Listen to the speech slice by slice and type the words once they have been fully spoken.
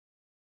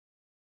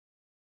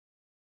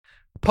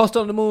Post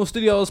on the Moon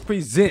Studios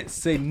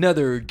presents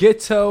another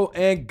Ghetto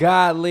and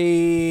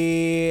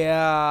Godly.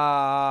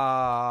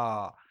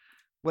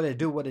 What it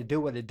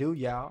do,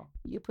 y'all?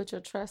 You put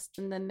your trust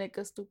in the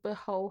nigga, stupid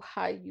hoe.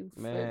 How you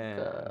Man,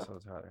 figure? I'm so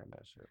tired of hearing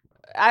that shit,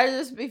 man. I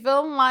just be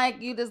feeling like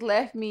you just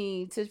left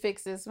me to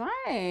fix this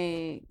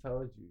mic.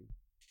 Told you.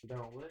 You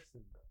don't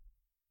listen,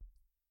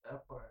 though.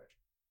 That part.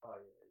 Oh,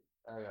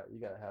 yeah. You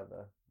gotta have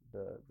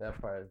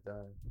that part is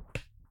done.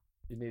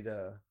 You need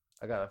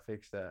I gotta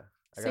fix that.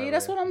 See,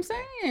 that's what I'm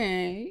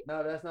saying.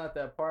 No, that's not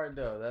that part,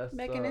 though. That's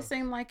Making it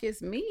seem like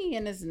it's me,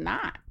 and it's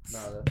not. No,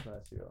 that's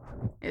not you.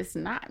 It's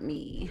not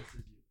me. This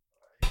is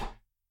you.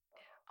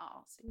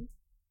 Oh, see,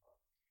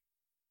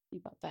 you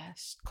about to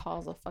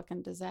cause a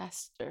fucking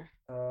disaster.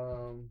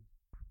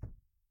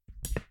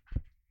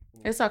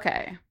 It's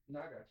okay. No,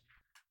 I got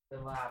you.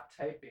 The live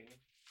taping.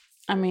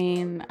 I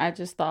mean, I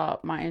just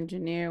thought my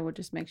engineer would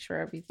just make sure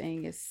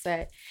everything is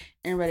set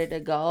and ready to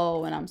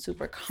go, and I'm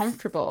super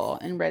comfortable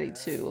and ready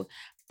to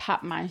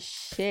pop my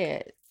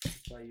shit.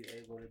 So you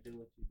able to do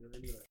what you do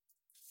anyway.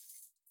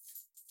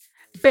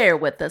 Bear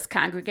with us,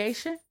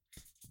 congregation.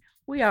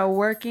 We are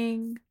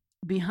working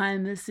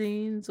behind the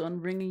scenes on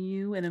bringing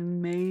you an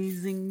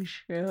amazing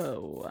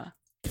show.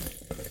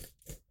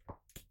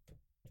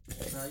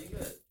 No, you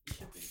good. You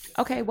should be good.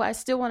 Okay, well, I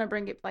still want to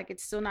bring it, like,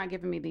 it's still not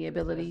giving me the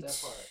ability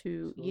That's that part.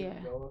 to, So yeah.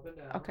 you go up and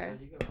down. Okay. There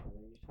you go. And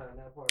then you turn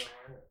that part on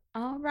right here.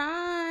 All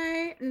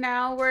right,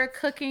 now we're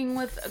cooking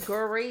with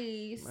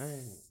grease.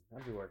 Man, I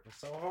be working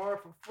so hard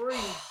for free.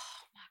 Oh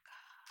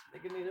my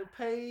Nigga need a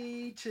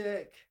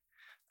paycheck.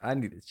 I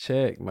need a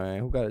check, man.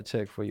 Who got a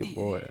check for your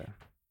boy? God.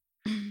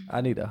 I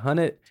need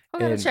 $150,000 Who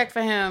got a check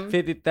for him?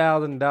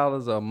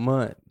 a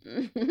month.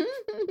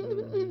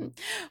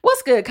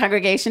 What's good,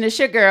 congregation? It's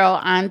your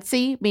girl,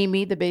 Auntie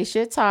Mimi, the big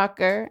shit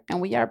talker, and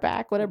we are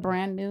back with a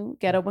brand new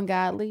Ghetto and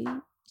Godly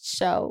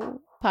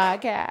show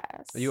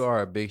podcast. You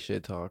are a big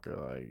shit talker.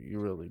 Like, you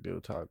really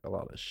do talk a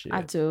lot of shit.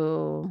 I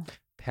do.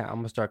 I'm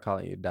gonna start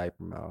calling you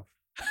diaper mouth.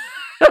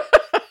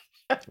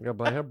 You're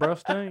like, her breath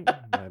stink?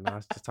 Like, no,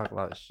 I just talk a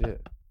lot of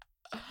shit.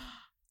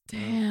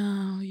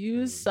 Damn,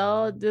 you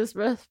so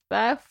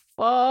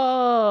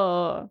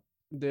disrespectful.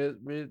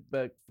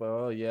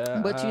 Disrespectful,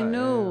 yeah. But you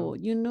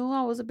knew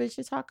I was a bitch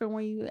shit talker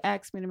when you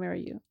asked me to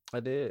marry you. I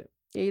did.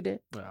 Yeah, you did.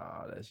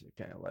 Oh, that shit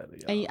came later,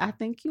 y'all. And I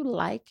think you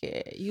like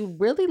it. You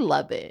really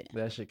love it.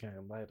 That shit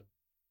came later.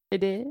 It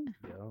did.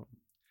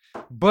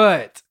 Yeah.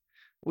 But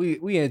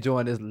we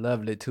enjoying this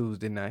lovely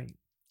Tuesday night.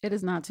 It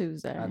is not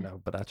Tuesday. I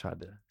know, but I tried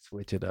to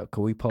switch it up.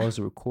 Cause we supposed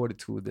to record it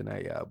Tuesday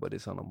night, y'all, but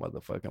it's on a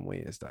motherfucking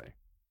Wednesday.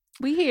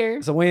 We here.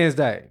 It's a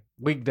Wednesday,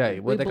 weekday.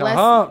 What they call bless-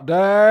 hump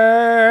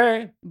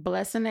day.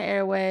 Blessing the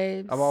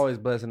airwaves. I'm always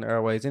blessing the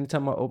airways.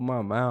 Anytime I open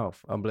my mouth,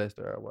 I'm blessed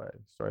the airways.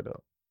 Straight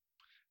up.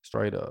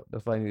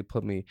 That's why they need to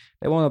put me.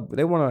 They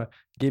wanna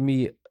get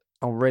me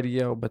on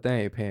radio, but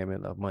they ain't paying me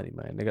enough money,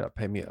 man. They gotta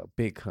pay me a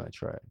big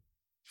contract.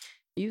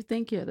 You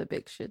think you're the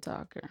big shit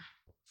talker, I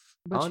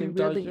but don't you even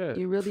talk really, shit.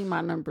 you're really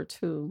my number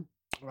two.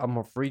 I'm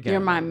a free game.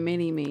 You're my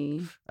mini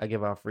me. I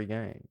give out free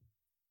game.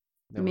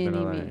 Never Mini been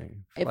a me.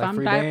 lane. If Like I'm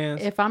free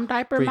dance, if I'm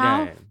diaper free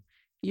mouth, game.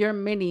 you're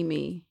mini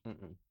me.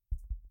 Mm-mm.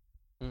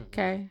 Mm-mm.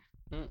 Okay.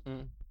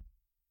 Mm-mm.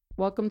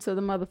 Welcome to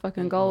the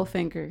motherfucking Mm-mm.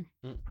 Goldfinger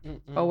Mm-mm.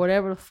 or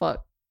whatever the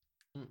fuck,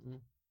 Mm-mm.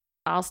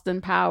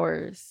 Austin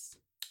Powers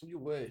You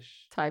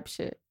wish. type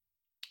shit.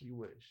 You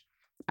wish.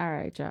 All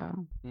right,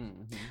 y'all.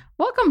 Mm-hmm.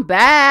 Welcome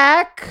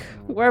back.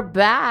 We're Mhm.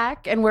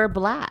 back and we're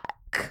black.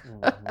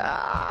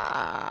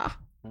 Mhm.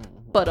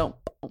 But Mhm.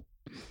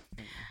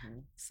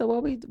 so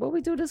what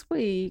we do this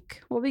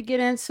week? What we get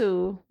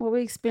into? What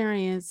we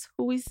experience?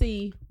 Who we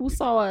see? Who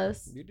saw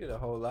us? You did a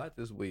whole lot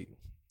this week.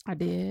 I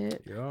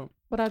did. Yeah,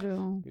 What I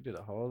do? you did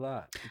a whole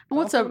lot. I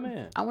went Talk to them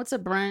in.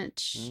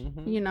 brunch.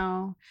 Mhm. You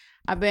know,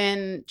 I've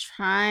been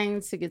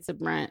trying to get to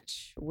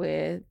brunch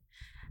with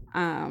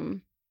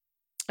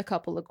a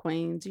couple of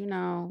queens, you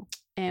know,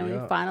 and we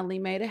Yeah. finally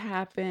made it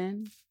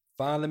happen.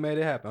 Finally made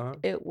it happen, huh?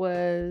 It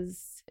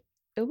was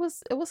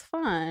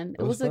fun.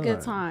 It was a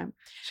good fun. time.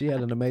 She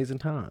had an amazing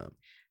time.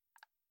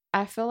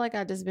 I feel like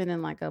I just been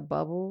in like a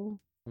bubble.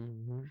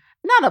 Mm-hmm.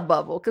 Not a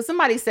bubble, because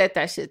somebody said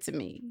that shit to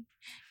me.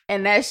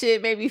 And that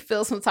shit made me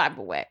feel some type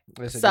of way.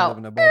 They said So, you live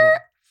in a bubble.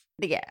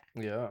 Yeah.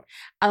 Yeah.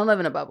 I don't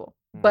live in a bubble.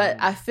 But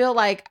I Mhm. feel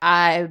like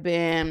I've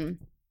been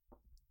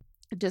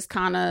just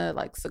kind of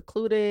like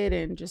secluded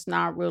and just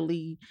not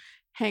really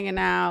hanging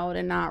out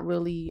and not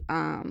really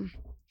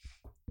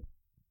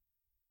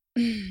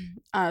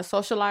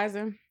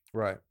socializing.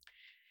 Right.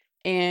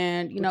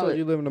 And Who told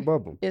you live in a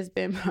bubble? it's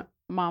been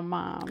my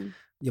mom.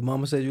 Your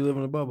mama said you live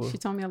in a bubble. She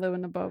told me I live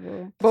in a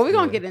bubble. But we're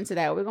gonna Yeah. get into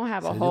that. We're gonna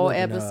have So a you whole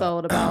live in,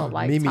 episode about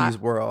like Mimi's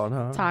world,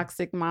 huh?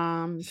 toxic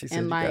moms She said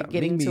and you like got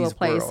getting to a Mimi's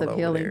place world of over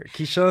healing. there.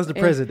 Keyshawn's the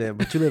And- president,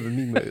 but you live in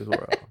Mimi's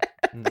world.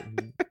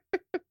 Mhm.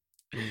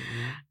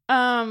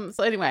 Mhm.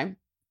 So anyway,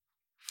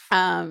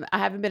 I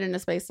haven't been in a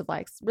space of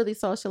like really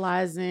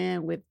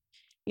socializing with,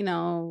 you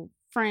know,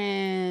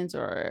 friends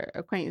or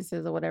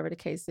acquaintances or whatever the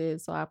case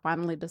is. So I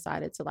finally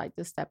decided to like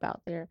just step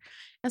out there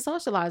and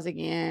socialize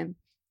again.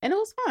 And it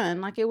was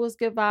fun. Like, it was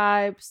good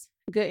vibes,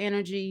 good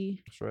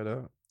energy, Straight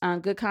up.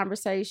 good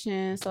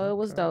conversation. So it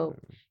was dope.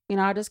 Okay. You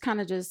know, I just kind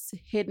of just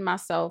hid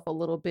myself a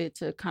little bit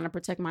to kind of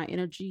protect my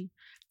energy,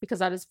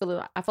 because I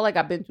feel like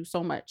I've been through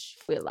so much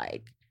with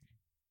like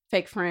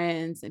fake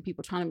friends and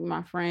people trying to be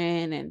my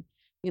friend and,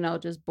 you know,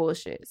 just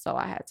bullshit. So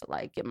I had to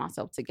like get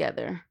myself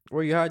together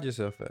Where you hide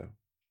yourself at?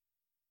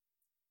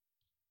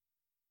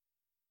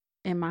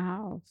 in my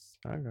house.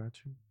 I got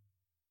you.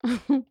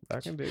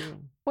 I can do it.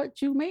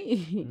 What you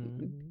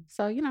mean? Mhm.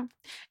 So, you know,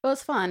 it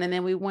was fun. And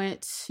then we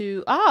went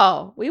to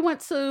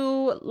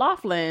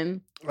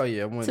Laughlin Oh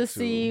yeah, I went to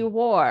see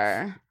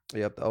War.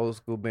 Yep, the old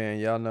school band.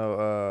 Y'all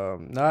know,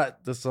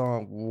 not the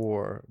song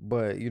War,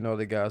 but you know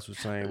the guys who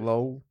sang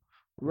Low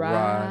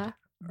Ride.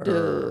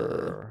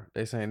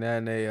 They sang that,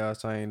 and they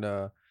sang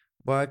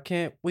Why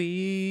can't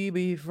we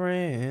be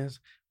friends?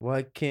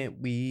 Why can't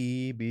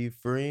we be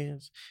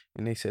friends?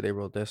 And they said they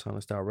wrote that song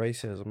to stop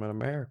racism in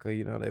America.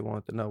 You know, they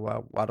wanted to know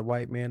why the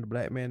white man, the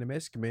black man, the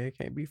Mexican man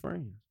can't be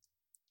friends.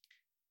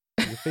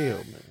 You feel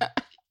me?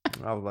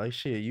 I was like,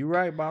 shit, you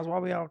right, boss. Why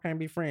we all can't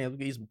be friends? We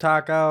can eat some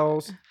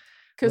tacos.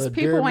 Because little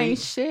people deer ain't meat,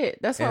 shit.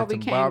 That's why and we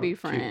some can't be barbecue.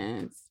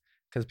 friends.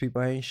 Because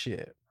people ain't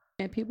shit.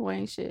 And people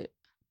ain't shit.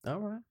 All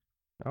right.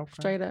 Okay.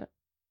 Straight up.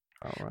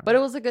 All right. But it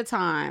was a good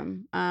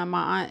time.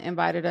 My aunt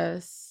invited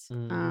us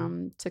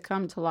Mhm. to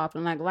come to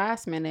Laughlin like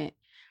last minute,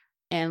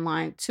 and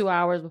like 2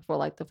 hours before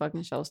like the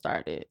fucking show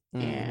started.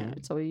 And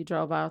Mhm. so we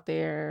drove out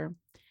there,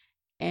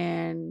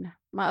 and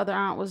my other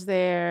aunt was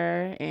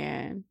there,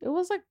 and it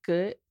was a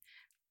good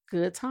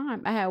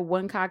time. I had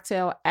one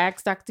cocktail.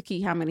 Ask Dr.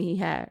 Key how many he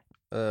had.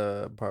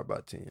 Probably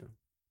about 10.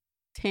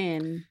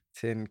 10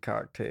 10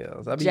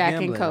 cocktails. I be Jack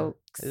gambling. and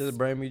Cokes. They just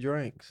bring me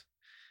drinks.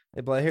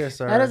 They be like, here,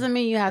 sir. That doesn't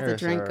mean you have to Here,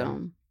 drink sir.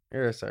 them.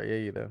 Here, sir. Yeah,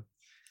 you do.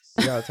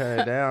 You gotta turn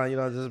it down. You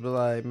know, just be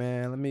like,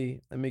 man, let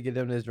me get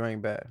them this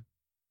drink back.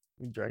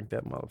 You drink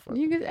that motherfucker.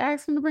 You could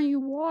ask them to bring you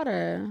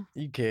water.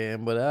 You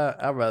can, but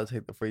I'd rather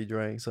take the free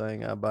drink, so I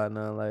ain't gotta buy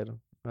none later.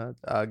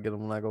 I'll get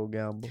them when I go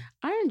gamble.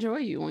 I enjoy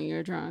you when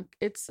you're drunk.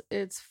 It's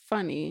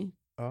funny.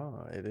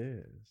 Oh, it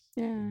is.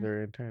 Yeah.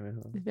 Very entertaining,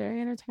 huh? It's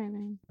very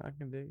entertaining. I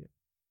can dig it.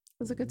 It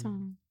was a good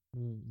time.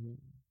 Mm-hmm.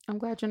 I'm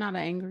glad you're not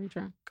an angry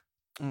drunk.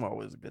 I'm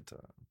always a good time.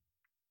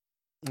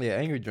 Yeah,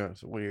 angry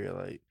drunks are weird.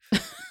 Like,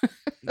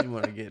 you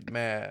want to get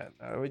mad.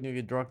 When you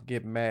get drunk, you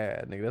get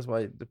mad, nigga. That's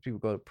why the people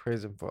go to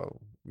prison for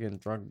getting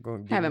drunk,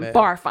 going to get Having mad.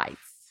 bar fights.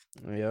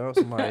 Yeah,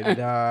 somebody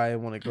die,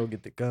 want to go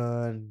get the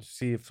gun,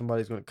 see if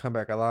somebody's going to come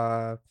back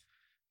alive.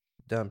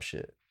 Dumb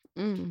shit.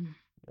 Mm.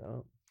 Yeah.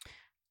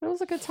 It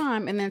was a good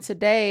time. And then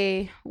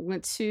today,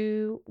 went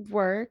to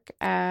work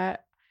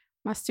at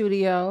my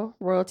studio,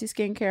 Royalty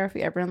Skincare. If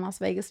you're ever in Las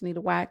Vegas, need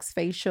a wax,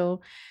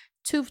 facial,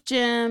 tooth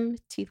gem,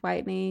 teeth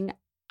whitening,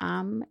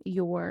 I'm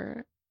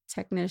your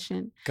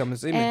technician. Come and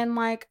see me. And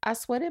like, I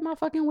sweated my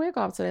fucking wig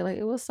off today. Like,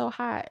 it was so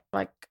hot.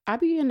 Like, I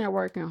be in there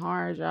working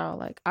hard, y'all.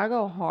 Like, I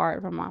go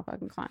hard for my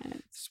fucking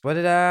clients. Sweat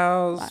it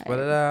out. Like, Sweat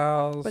it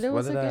out. But it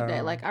was a good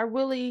day. Like, I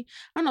don't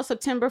know,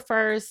 September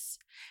 1st.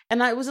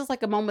 And it was just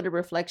like a moment of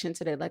reflection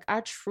today. Like,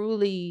 I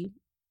truly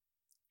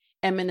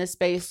am in a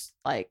space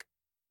like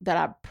that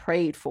I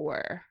prayed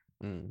for.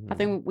 Mm-hmm. I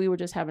think we were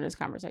just having this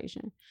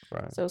conversation.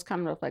 Right. So it was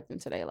kind of reflecting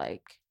today,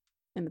 like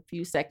in the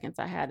few seconds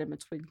I had in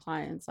between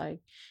clients. Like,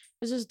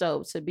 it's just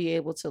dope to be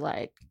able to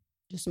like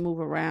just move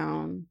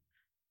around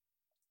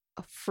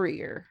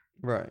freer.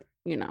 Right.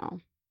 You know.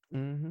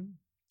 Mm-hmm.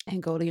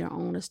 And go to your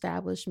own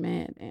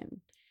establishment.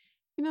 And,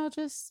 you know,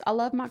 just I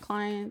love my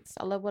clients.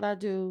 I love what I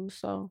do.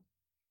 So,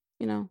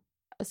 you know,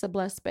 it's a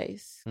blessed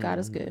space. God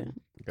is good.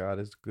 God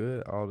is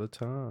good all the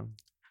time.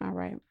 All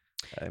right.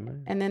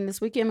 Amen. And then this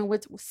weekend,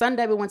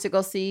 Sunday, we went to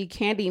go see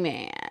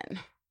Candyman.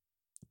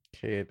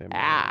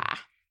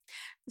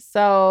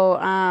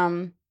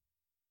 So,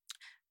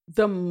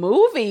 the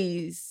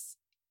movies,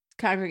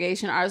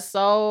 congregation, are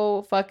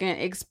so fucking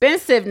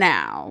expensive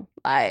now.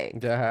 Like,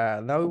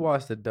 yeah, now we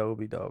watched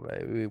Adobe though,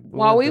 baby.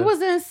 While we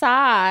was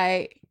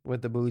inside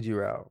with the bougie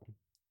route.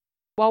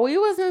 While we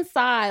was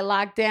inside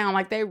locked down,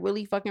 like they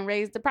really fucking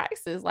raised the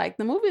prices. Like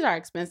the movies are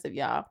expensive,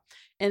 y'all.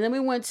 And then we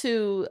went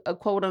to a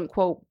quote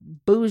unquote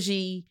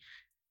bougie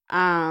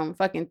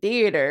fucking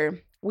theater.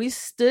 We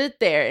stood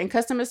there and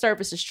customer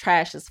service is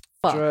trash as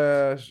fuck.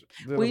 Trash.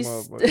 We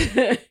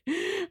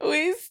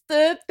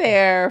stood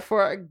there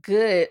for a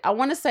good, I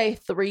want to say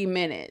 3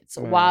 minutes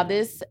while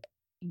this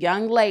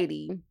young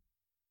lady,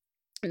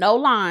 no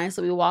line,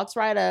 so we walked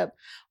right up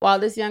while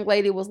this young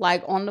lady was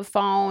like on the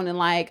phone and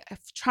like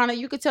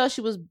you could tell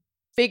she was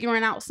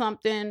figuring out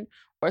something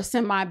or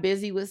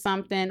semi-busy with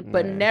something,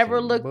 but never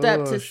looked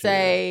up to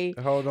say,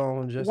 hold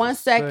on just 1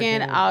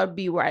 second, I'll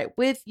be right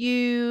with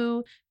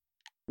you.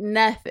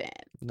 Nothing.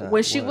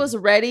 When she was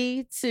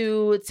ready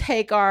to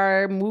take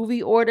our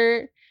movie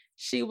order,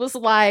 she was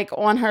like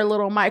on her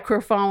little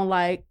microphone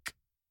like,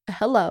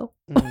 hello.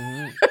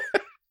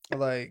 Mm-hmm.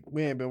 Like,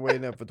 we ain't been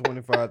waiting up for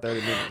 25,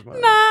 30 minutes.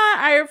 Man. Nah,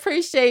 I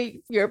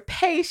appreciate your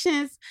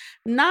patience.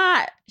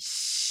 Not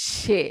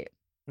shit.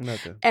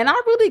 Nothing. And I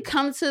really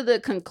come to the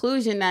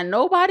conclusion that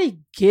nobody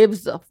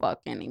gives a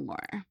fuck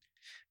anymore.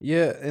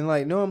 Yeah, and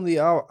like normally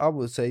I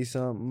would say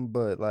something,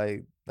 but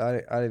like I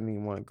didn't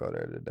even want to go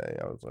there today.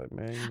 I was like,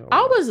 man, you know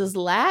I what? was just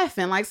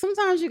laughing. Like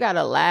sometimes you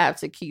gotta laugh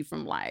to keep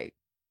from like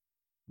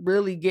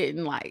really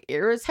getting like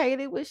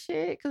irritated with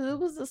shit. Cause it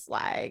was just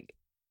like,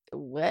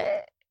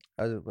 what?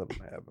 I just let them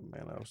have it,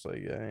 man. I was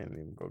like, yeah, I ain't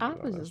even go I do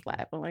all was that just stuff.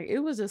 laughing. Like it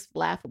was just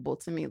laughable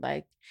to me.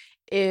 Like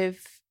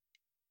if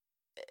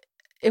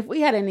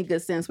we had any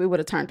good sense, we would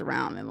have turned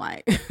around and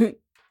like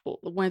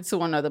went to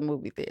another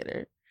movie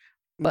theater.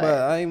 But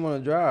But I ain't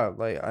want to drive.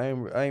 Like I ain't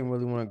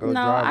really want to go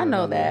no, I driving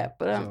know another. that.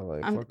 But So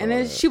like, fuck and all then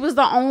that. she was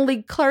the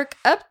only clerk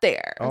up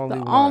there, Only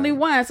the only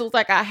one. one. So it's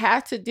like I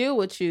had to deal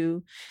with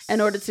you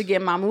in order to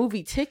get my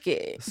movie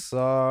ticket.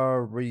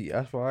 Sorry,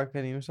 that's why I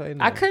couldn't even say I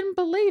nothing. couldn't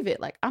believe it.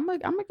 Like I'm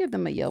gonna give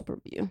them a Yelp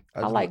review.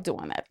 I just like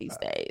doing that these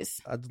I,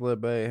 days. I just let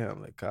Bay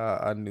handle it.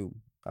 'Cause I knew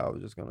I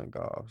was just gonna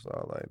go off. So I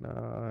was like,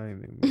 nah,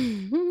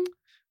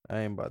 I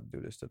ain't about to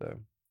do this today.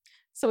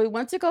 So we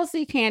went to go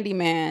see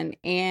Candyman,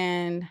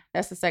 and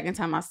that's the second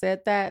time I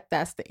said that.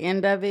 That's the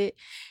end of it.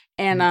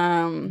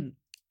 And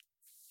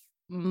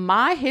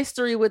my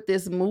history with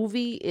this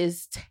movie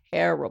is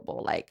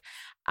terrible. Like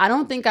I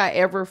don't think I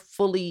ever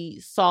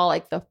fully saw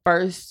like the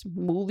first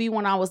movie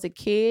when I was a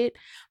kid,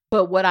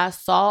 but what I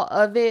saw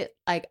of it,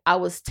 like I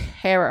was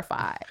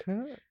terrified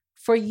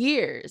for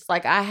years.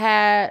 Like I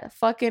had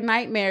fucking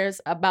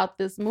nightmares about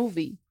this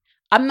movie.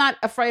 I'm not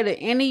afraid of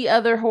any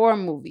other horror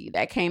movie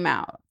that came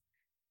out.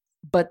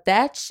 But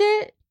that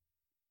shit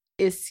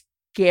is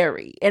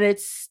scary. And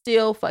it's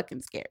still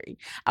fucking scary.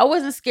 I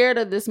wasn't scared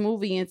of this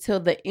movie until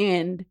the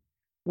end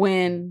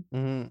when,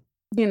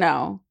 you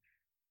know,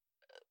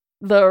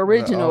 the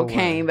original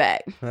came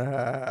back.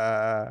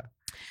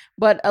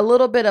 But a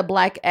little bit of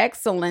Black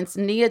excellence.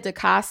 Nia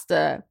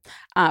DaCosta,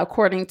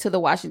 according to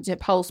the Washington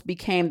Post,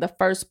 became the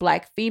first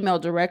Black female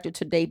director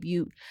to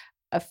debut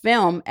a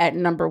film at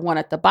number 1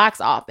 at the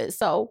box office.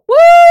 So, woo!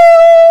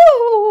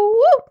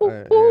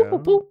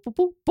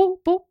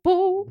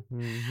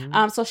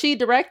 So she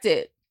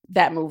directed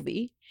that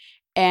movie,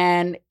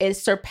 and it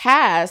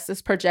surpassed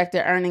its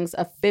projected earnings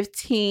of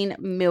 $15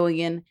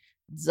 million.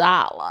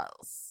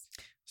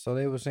 So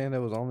they were saying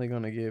that was only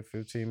going to get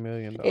 $15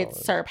 million. It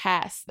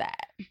surpassed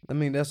that. I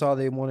mean, that's all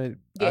they wanted.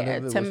 Yeah,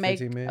 to make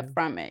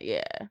from it.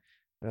 Yeah,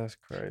 that's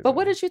crazy. But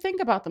what did you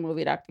think about the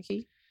movie, Dr.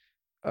 Key?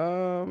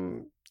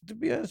 To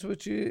be honest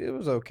with you, it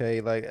was okay.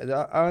 Like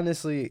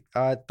honestly,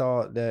 I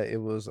thought that it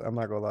was. I'm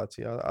not gonna lie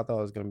to you. I thought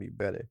it was gonna be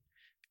better,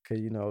 cause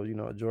you know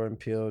Jordan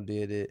Peele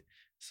did it.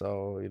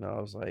 So I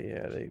was like,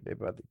 yeah, they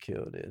about to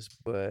kill this.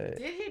 But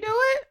did he do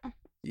it?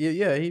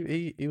 Yeah,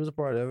 he was a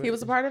part of it. He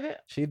was a part of it.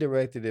 She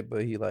directed it,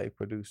 but he like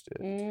produced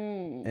it,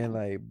 and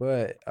like,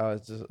 but I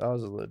was a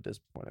little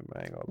disappointed,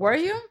 man. Were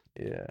you?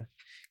 Yeah,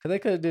 cause they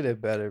could have did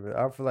it better, but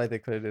I feel like they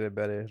could have did it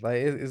better. Like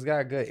it's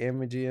got good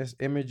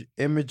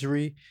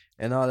imagery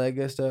and all that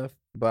good stuff,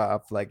 but I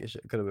feel like it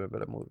could have been a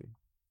better movie.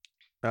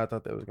 I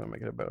thought that was gonna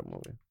make it a better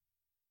movie.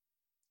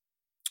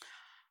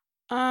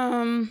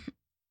 I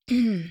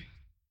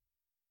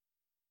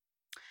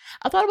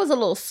thought it was a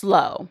little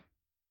slow.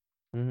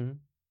 The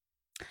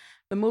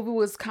movie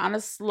was kind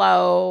of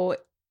slow,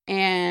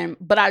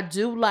 but I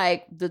do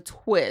like the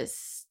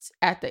twist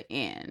at the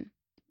end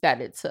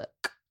that it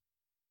took.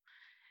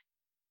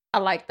 I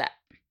like that.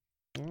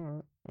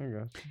 All right,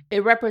 okay.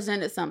 It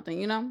represented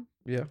something,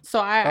 Yeah. So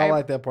I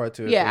like that part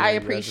too. Yeah, I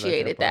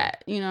appreciated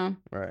that.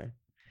 Right.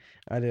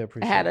 I did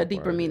appreciate. It had a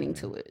deeper meaning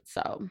to it,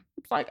 so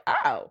it's like,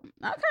 oh,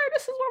 okay,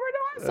 this is what we're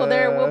doing. So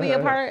there will be a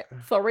part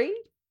 3.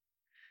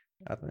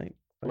 I think.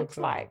 Looks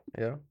so. Like.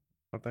 Yeah,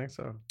 I think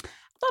so. I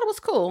thought it was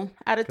cool.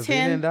 Out of 10, he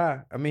didn't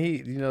die. I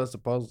mean, he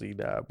supposedly he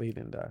died, but he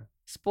didn't die.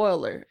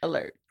 Spoiler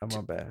alert. Oh,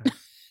 my bad.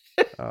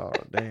 Oh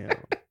damn.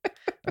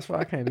 That's why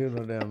I can't do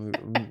no damn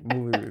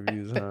movie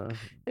reviews, huh?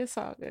 It's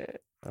all good.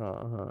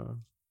 Uh-huh.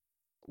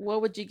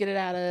 What would you get it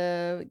out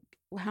of?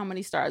 How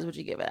many stars would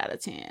you give it out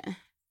of 10?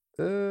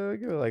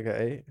 Give it like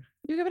an 8.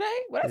 You give it 8?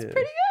 Well, that's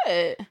pretty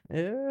good.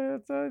 Yeah, I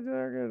told you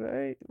I give it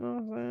 8. You know what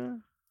I'm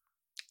saying?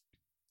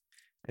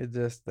 It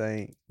just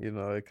ain't,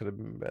 it could have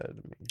been better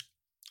to me.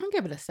 I'll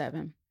give it a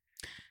 7.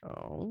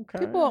 Oh, okay.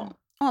 People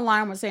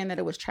online were saying that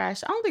it was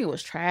trash. I don't think it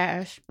was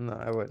trash. No,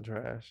 it wasn't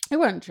trash. It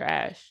wasn't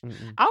trash.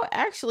 I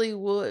actually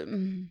would.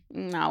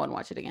 No, I wouldn't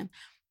watch it again.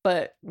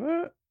 But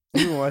what?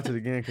 You can watch it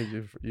again because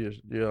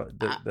you're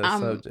the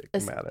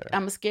subject matter.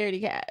 I'm a scaredy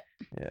cat.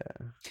 Yeah.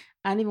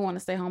 I didn't even want to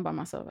stay home by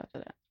myself after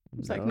that.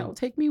 It's like, no,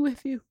 take me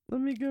with you.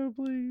 Let me go,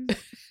 please.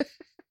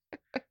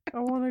 I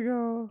want to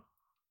go.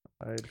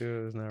 I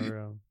do. It's not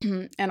real.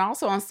 And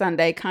also on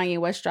Sunday, Kanye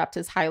West dropped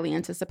his highly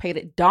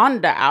anticipated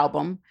Donda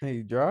album.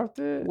 He dropped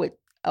it? With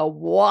a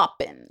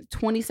whopping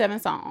 27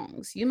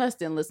 songs. You must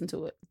didn't listen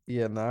to it.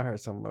 Yeah, no, I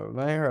heard some of it.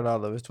 I ain't heard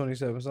all of it. It's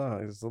 27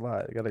 songs. It's a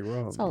lot. You gotta grow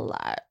on me. It's a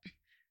lot.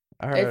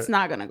 It's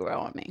not gonna grow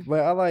on me.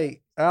 But I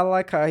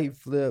like how he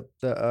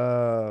flipped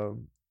the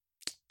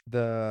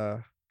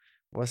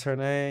what's her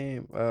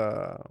name?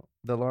 The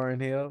Lauryn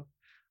Hill.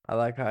 I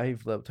like how he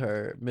flipped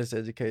her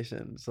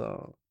Miseducation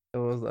song. It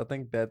was I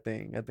think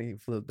he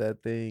flipped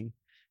that thing.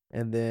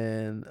 And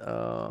then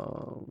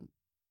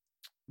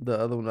The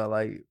other one I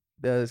like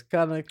that's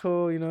kind of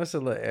cool. You know, it's a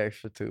little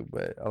extra too,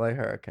 but I like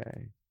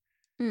Hurricane.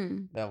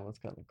 That one's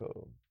kind of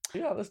cool.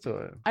 Yeah, let's do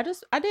it. I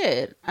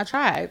did. I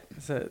tried.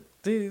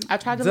 I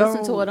tried to Don't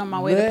listen to it on my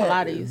way to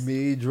Pilates.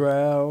 Me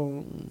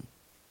drown.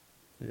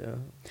 Yeah.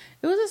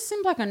 It just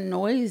seemed like a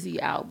noisy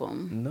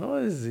album.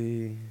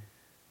 Noisy.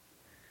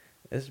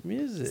 It's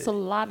music. It's a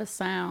lot of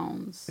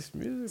sounds. It's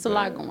music. It's a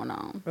lot going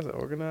on. That's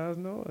organized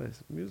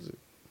noise. Music.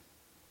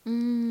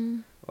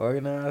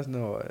 Organized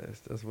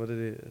noise. That's what it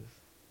is.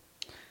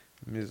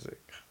 Music.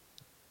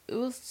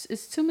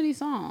 It's too many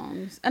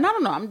songs. And I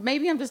don't know.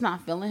 Maybe I'm just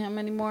not feeling him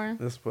anymore.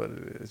 That's what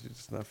it is. You're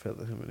just not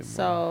feeling him anymore.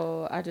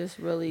 So I just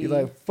really... You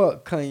like,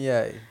 fuck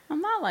Kanye.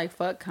 I'm not like,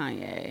 fuck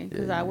Kanye.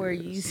 Because I wear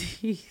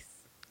Yeezys.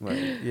 Like,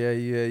 yeah,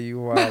 you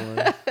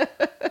wildin'.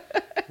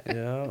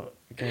 Yeah.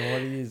 Okay,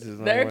 what are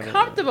Yeezys? They're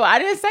comfortable. I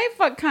didn't say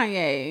fuck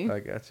Kanye. I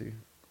got you.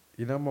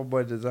 You know my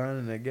boy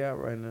designing that Gap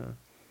right now.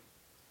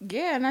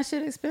 Yeah, and that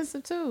shit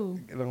expensive too.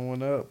 It don't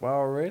went up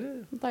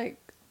already? Like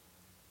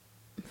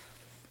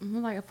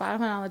a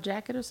 $500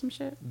 jacket or some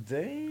shit.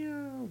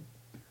 Damn,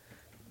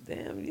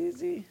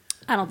 Yeezy.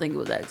 I don't think it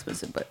was that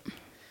expensive, but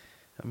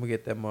I'm gonna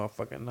get that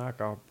motherfucking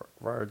knockoff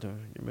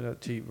version. Give me that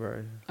cheap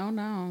version. Oh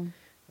no.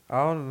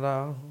 Oh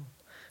no.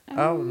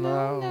 Oh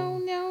no. Oh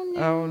no.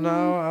 Oh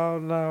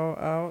no.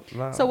 Oh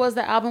no. So was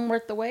the album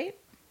worth the wait?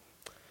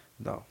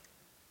 No.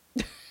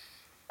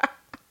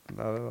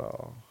 Not at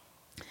all.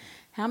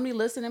 How many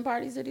listening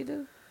parties did he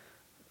do?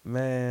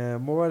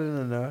 Man, more than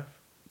enough.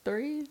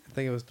 3? I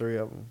think it was 3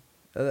 of them.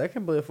 I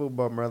can't believe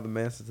football Marilyn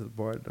Manson to the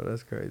party though.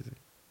 That's crazy.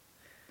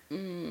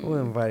 Who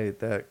invited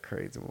that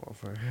crazy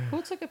motherfucker?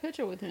 Who took a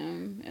picture with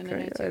him and then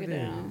they took it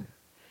down?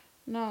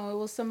 No, it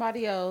was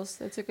somebody else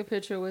that took a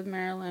picture with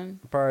Marilyn.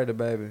 Probably the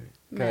baby.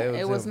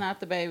 It was not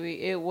the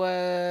baby. It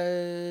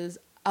was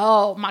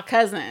my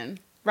cousin.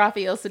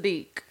 Raphael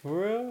Sadiq. For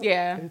real?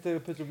 Yeah. He took a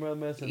picture of Marilyn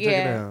Manson and took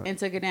it down. And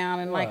took it down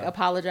and like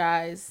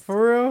apologized.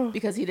 For real?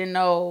 Because he didn't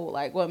know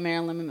like what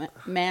Marilyn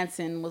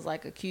Manson was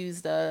like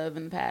accused of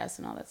in the past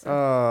and all that stuff.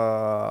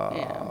 Oh,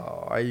 yeah.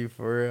 Are you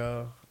for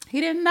real?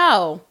 He didn't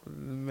know.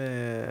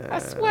 Man. I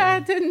swear I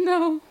didn't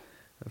know.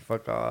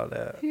 Fuck all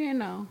that. He didn't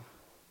know.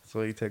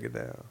 So he took it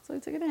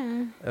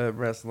down.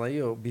 Wrestling like,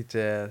 yo, bitch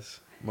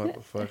ass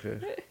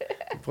motherfucker. You're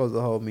supposed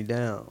to hold me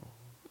down.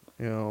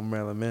 You know,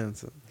 Marilyn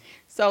Manson.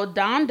 So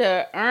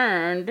Donda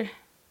earned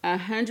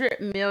 100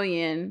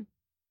 million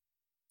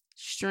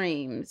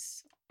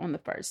streams on the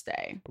first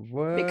day.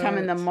 What?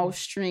 Becoming the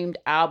most streamed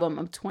album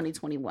of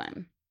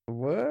 2021.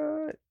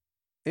 What?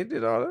 It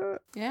did all that?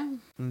 Yeah.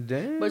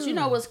 Damn. But you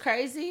know what's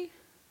crazy?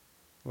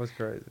 What's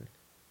crazy?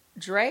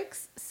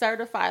 Drake's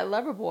Certified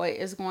Lover Boy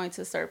is going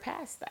to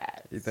surpass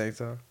that. You think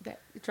so?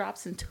 That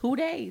drops in 2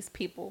 days,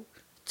 people.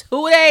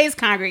 2 days,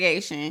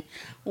 congregation.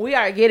 We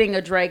are getting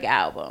a Drake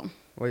album.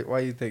 Wait,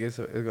 why do you think it's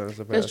going to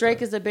surpass? Because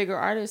Drake is a bigger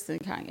artist than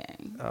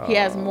Kanye. He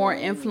has more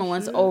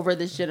influence over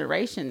this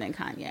generation than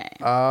Kanye.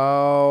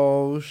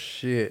 Oh,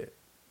 shit.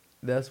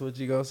 That's what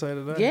you going to say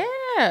to that?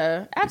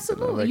 Yeah,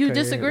 absolutely. You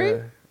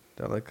disagree?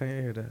 Don't let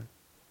Kanye hear that.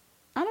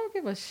 I don't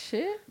give a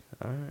shit.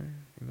 All right.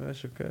 You know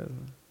that's your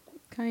cousin.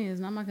 Kanye is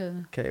not my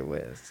cousin. Kanye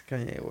West.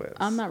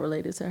 I'm not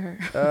related to her.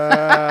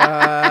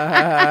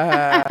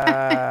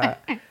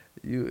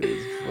 You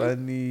is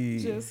funny.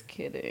 Just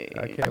kidding.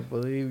 I can't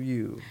believe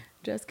you.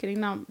 Just kidding.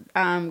 No,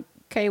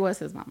 Kanye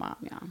West is my mom,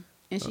 y'all.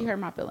 And she hurt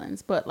my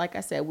feelings. But like I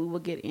said, we will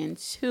get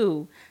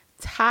into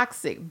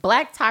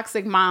black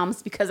toxic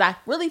moms because I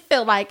really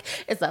feel like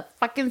it's a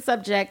fucking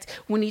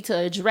subject we need to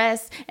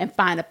address and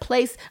find a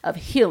place of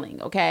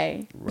healing,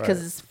 okay? Right.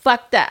 Because it's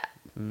fucked up.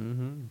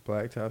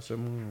 Black toxic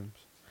moms.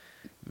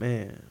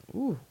 Man.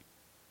 Ooh.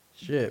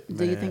 Shit, man.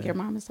 Do you think your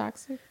mom is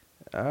toxic?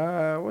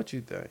 What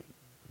you think?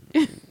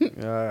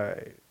 All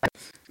right.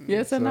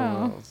 Yes or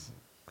no?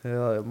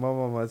 Hell, my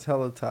mama's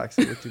hella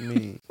toxic. What you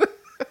mean?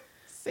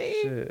 See?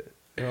 Shit.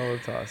 Hella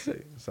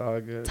toxic. It's all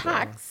good.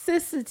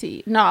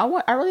 Toxicity.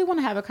 No, I really want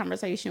to have a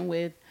conversation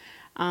with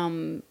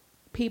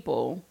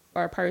people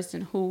or a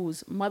person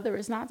whose mother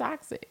is not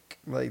toxic.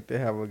 Like they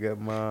have a good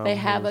mom. They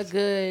have a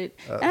good,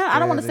 and I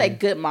don't want to say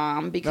good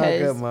mom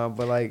because. Not good mom,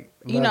 but like.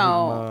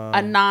 Mom.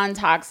 A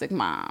non-toxic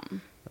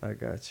mom. I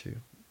got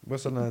you.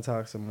 What's a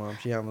non-toxic mom?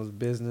 She handles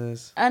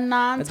business. I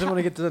just want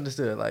to get this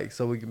understood, like,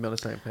 so we can be on the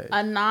same page.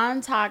 A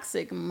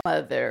non-toxic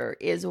mother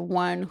is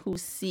one who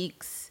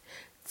seeks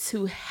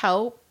to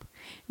help,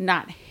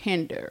 not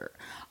hinder.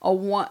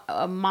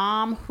 A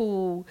mom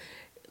who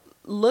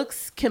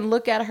can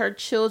look at her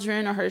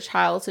children or her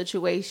child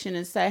situation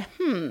and say,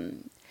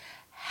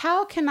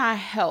 how can I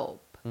help?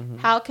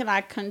 How can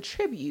I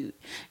contribute?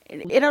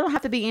 It don't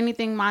have to be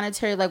anything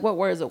monetary. Like what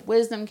words of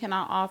wisdom can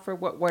I offer?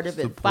 What word of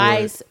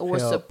advice or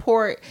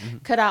support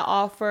could I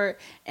offer?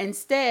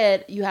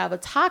 Instead, you have a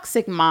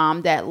toxic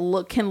mom that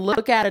can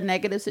look at a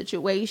negative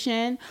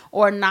situation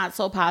or a not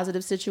so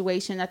positive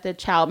situation that the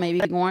child may be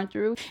going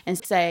through and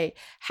say,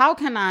 how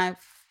can I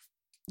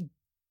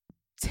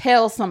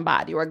tell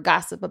somebody or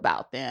gossip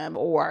about them?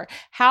 Or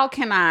how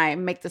can I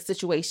make the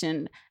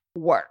situation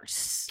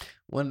worse?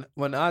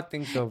 When I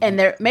think of And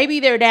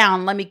they're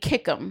down. Let me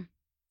kick them.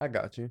 I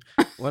got you.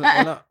 When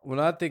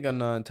I think of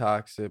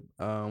non-toxic,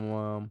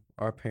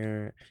 our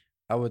parent,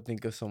 I would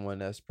think of someone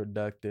that's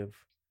productive,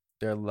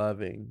 they're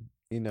loving,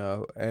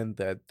 and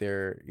that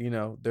they're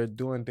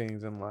doing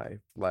things in life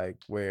like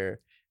where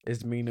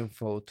it's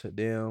meaningful to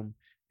them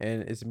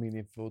and it's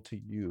meaningful to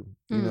you.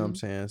 You know what I'm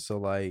saying? So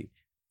like,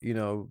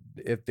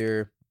 if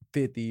they're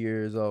 50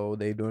 years old,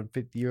 they doing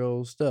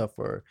 50-year-old stuff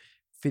or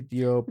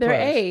 50-year-old their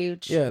plus.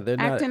 age. Yeah, they're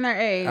not acting their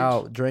age.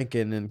 out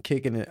drinking and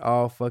kicking it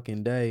all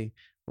fucking day.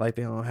 Like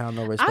they don't have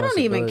no responsibilities. I don't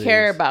even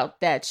care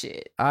about that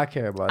shit. I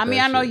care about that. I mean,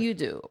 I know you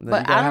do,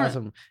 but you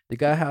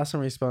gotta have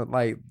some response.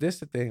 Like this,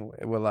 the thing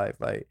with life.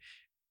 Like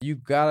you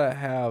gotta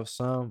have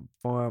some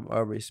form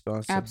of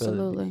responsibility.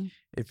 Absolutely.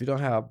 If you don't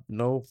have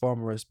no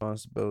form of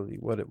responsibility,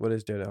 what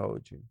is there to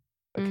hold you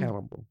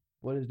accountable?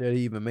 What is there to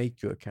even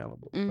make you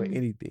accountable for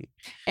anything?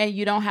 And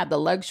you don't have the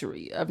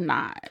luxury of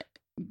not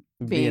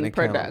being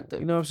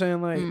productive. You know what I'm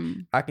saying? Like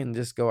I can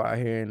just go out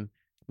here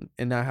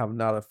and not have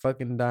not a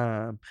fucking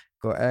dime.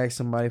 Go ask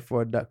somebody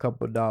for a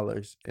couple of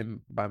dollars and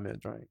buy me a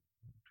drink.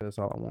 That's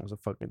all I want is a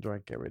fucking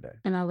drink every day.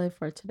 And I live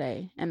for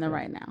today and the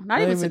right now.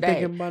 Not even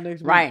today. Thinking about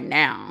next week. Right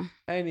now.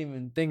 I ain't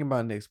even thinking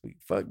about next week.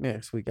 Fuck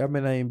next week. I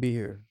may not even be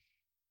here.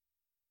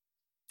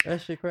 That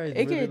shit crazy.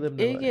 It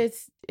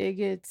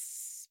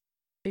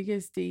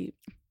gets deep.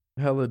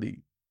 Hella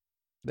deep.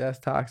 That's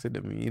toxic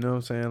to me. You know what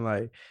I'm saying?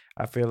 Like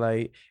I feel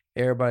like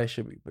everybody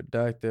should be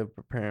productive,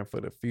 preparing for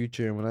the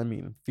future. And when I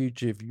mean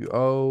future, if you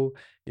owe,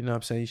 you know what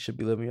I'm saying, you should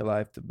be living your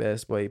life the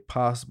best way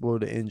possible,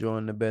 to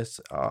enjoying the best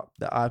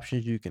the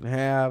options you can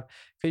have.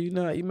 Cause you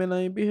may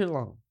not even be here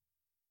long.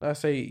 I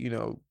say,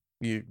 you're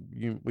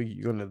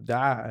gonna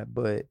die,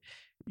 but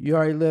you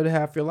already lived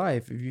half your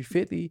life. If you're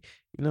 50,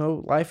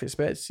 life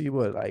expectancy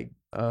like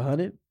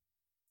 100.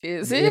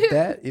 Is it?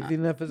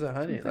 Even if it's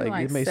 100,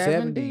 like it may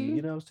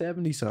 70,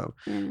 70 something.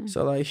 Yeah.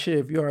 So like shit,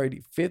 if you're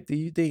already 50,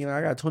 you thinking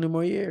I got 20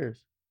 more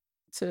years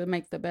to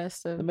make the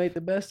best of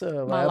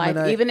my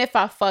life. Even if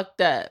I fucked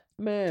up,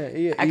 man,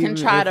 yeah, I can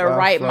try to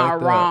right my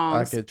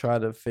wrongs. I can try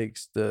to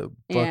fix the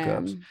fuck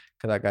ups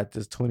because I got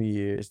this 20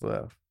 years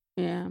left.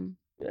 Yeah.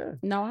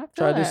 No, I feel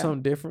try to do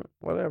something different,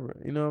 whatever.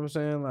 You know what I'm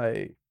saying?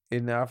 Like,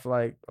 and I feel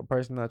like a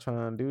person not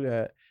trying to do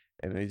that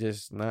and they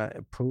just not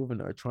improving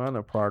or trying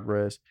to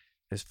progress.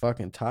 It's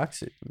fucking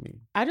toxic to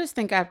me. I just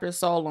think after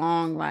so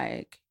long,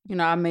 like,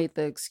 I made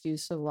the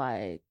excuse of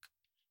like,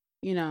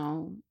 they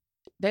don't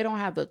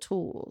have the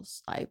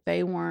tools. Like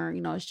they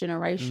weren't, it's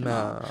generational.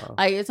 Nah.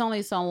 Like it's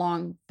only so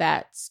long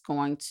that's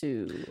going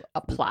to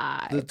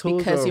apply the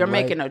tools because you're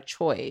making a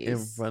choice in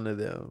front of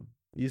them.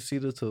 You see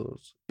the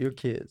tools, your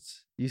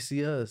kids, you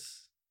see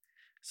us.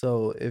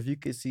 So if you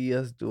could see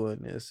us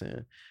doing this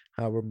and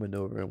how we're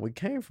maneuvering, we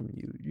came from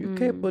you. You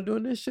capable of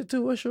doing this shit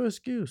too. What's your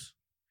excuse?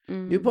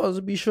 You're supposed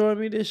to be showing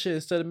me this shit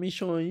instead of me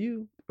showing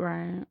you.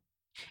 Right.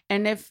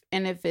 And if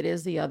it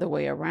is the other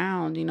way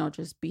around,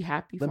 just be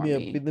happy for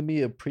me. Let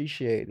me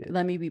appreciate it.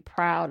 Let me be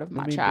proud of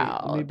my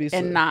child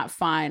and not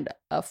find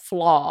a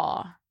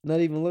flaw. Not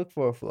even look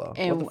for a flaw.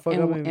 And, what the fuck?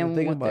 I'm even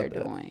thinking about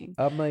that. Doing.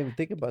 I'm not even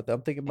thinking about that.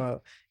 I'm thinking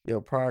about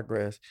your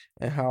progress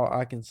and how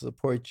I can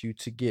support you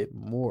to get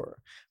more.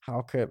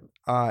 How can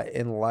I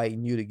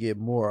enlighten you to get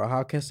more?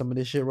 How can some of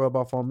this shit rub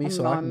off on me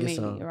so I can get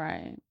some?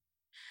 Right.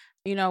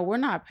 We're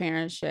not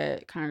parents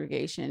yet,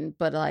 congregation,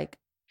 but like,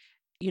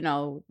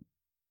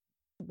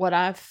 what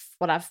I've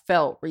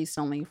felt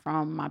recently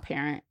from my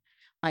parent,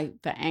 like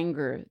the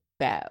anger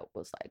that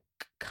was like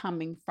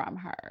coming from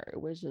her, it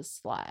was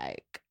just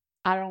like,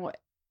 I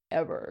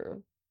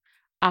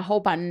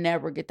hope I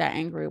never get that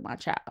angry with my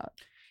child.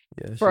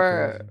 Yeah,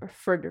 for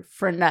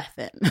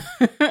nothing.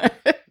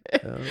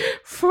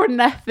 For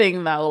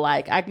nothing though.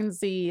 Like I can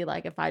see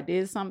like if I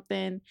did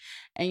something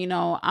and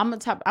I'm the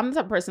type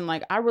of person,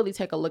 like I really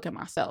take a look at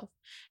myself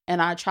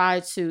and I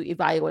try to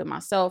evaluate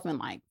myself and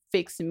like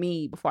fix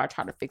me before I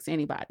try to fix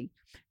anybody.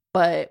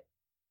 But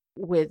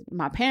with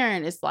my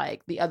parent, it's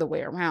like the other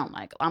way around.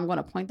 Like I'm going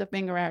to point the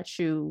finger at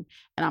you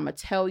and I'm going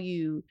to tell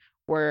you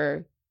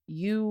where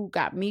you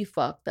got me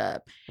fucked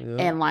up. Yeah.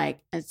 And like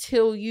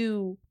until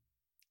you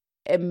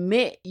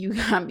admit you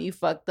got me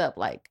fucked up,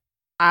 like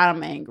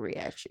I'm angry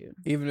at you.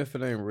 Even if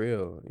it ain't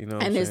real,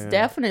 and it's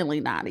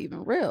definitely not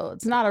even real.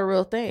 It's not a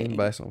real thing. Even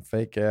by some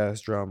fake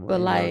ass drama. But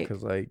like,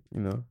 because like,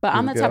 But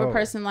I'm the type of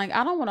person, like,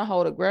 I don't want to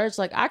hold a grudge.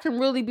 Like, I can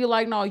really be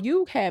like, no,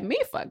 you had me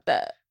fucked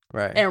up.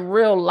 Right. In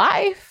real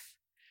life.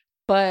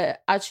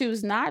 But I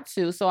choose not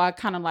to. So I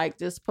kind of like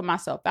just put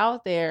myself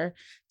out there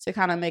to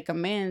kind of make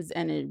amends.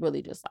 And it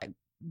really just like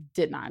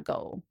did not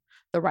go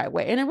the right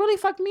way. And it really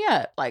fucked me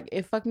up. Like,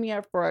 it fucked me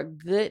up for a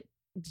good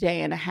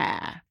day and a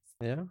half.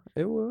 Yeah,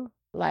 it will.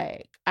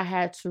 Like I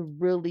had to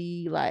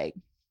really like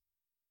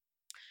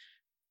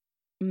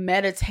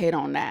meditate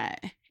on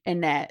that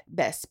and that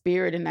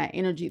spirit and that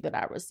energy that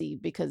I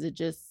received because it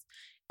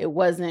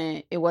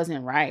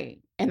wasn't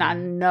right. And I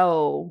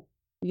know,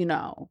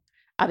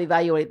 I've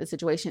evaluated the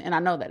situation and I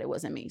know that it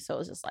wasn't me. So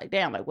it's just like,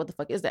 damn, like what the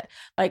fuck is that?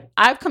 Like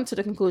I've come to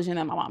the conclusion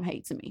that my mom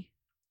hates me.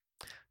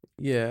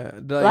 Yeah.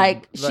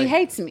 Like she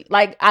hates me.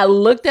 Like I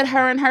looked at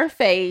her in her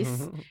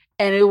face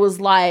and it was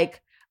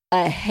like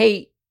a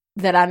hate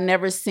that I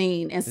never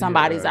seen in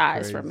somebody's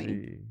eyes for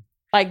me.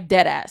 Like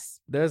dead ass.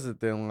 There's a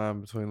thin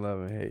line between love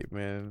and hate,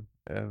 man.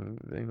 And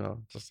you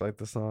know, just like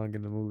the song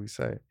in the movie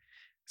say.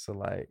 So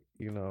like,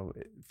 you know,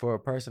 for a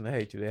person to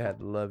hate you, they had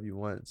to love you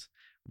once.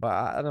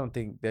 But I don't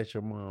think that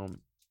your mom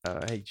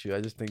hates you.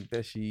 I just think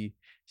that she's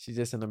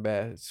just in a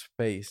bad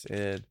space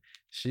and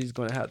she's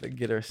gonna have to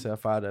get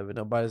herself out of it.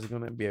 Nobody's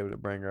gonna be able to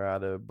bring her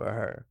out of it but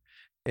her.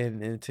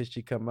 And until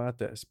she come out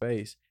that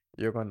space,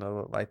 you're gonna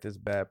look like this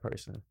bad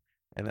person.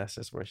 And that's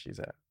just where she's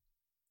at.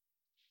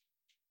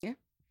 Yeah.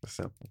 It's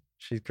simple.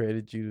 She's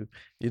created you.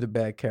 You're the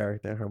bad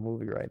character in her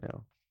movie right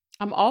now.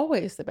 I'm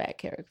always the bad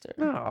character.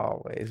 Not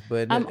always,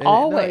 but I've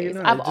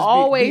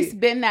always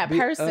been that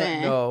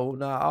person. No,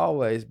 not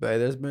always, but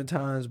there's been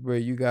times where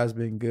you guys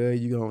been good.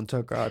 You gonna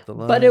tuck her out the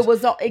lunch. But it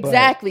was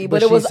exactly.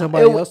 But it was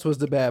somebody else was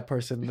the bad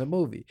person in the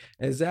movie.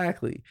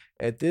 Exactly.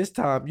 At this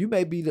time, you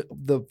may be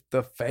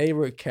the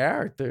favorite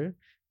character.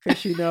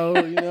 Cause you know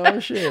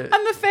shit.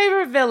 I'm the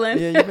favorite villain.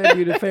 Yeah, you may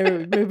be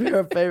maybe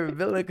her favorite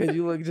villain because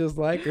you look just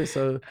like her.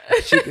 So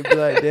she could be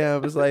like,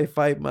 "Damn, it's like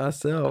fight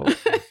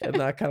myself,"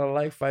 and I kind of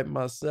like fighting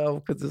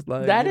myself because it's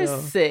like that is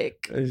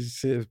sick.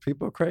 Shit,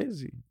 people are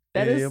crazy.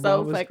 That is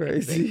so fucking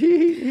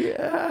crazy.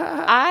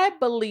 Yeah. I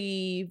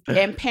believe,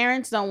 and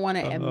parents don't want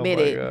to admit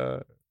it.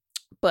 God.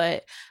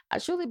 But I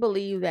truly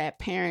believe that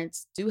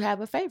parents do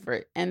have a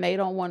favorite and they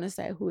don't want to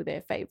say who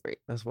their favorite.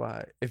 That's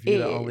why if you're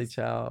the only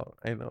child,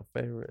 ain't no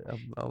favorite.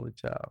 I'm the only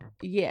child.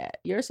 Yeah,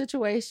 your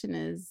situation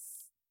is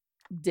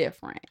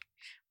different.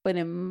 But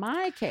in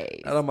my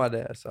case, not on my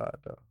dad's side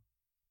though.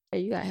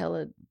 You got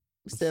hella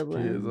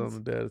siblings. Kids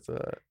on the dad's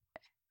side.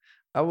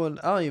 I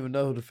don't even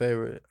know who the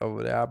favorite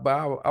over there.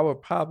 But I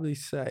would probably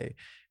say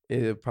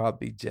it would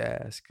probably be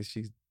Jazz because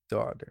she's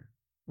daughter.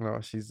 No,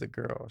 she's the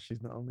girl. She's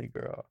the only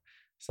girl.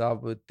 So I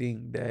would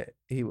think that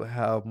he would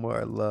have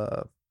more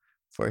love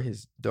for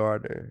his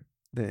daughter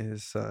than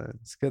his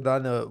sons. Because I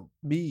know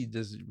me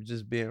just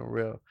being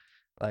real,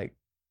 like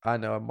I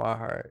know in my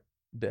heart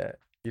that,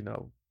 you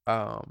know,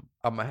 I'm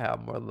going to have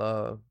more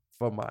love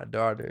for my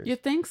daughters. You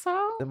think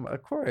so?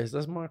 Of course.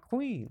 That's my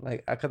queen.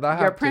 Like, because I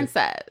have your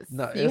princess.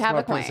 No, you have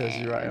a queen.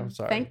 Princess. You're right. I'm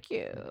sorry. Thank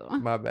you.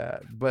 My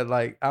bad. But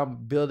like, I'm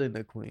building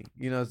a queen.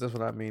 You know, that's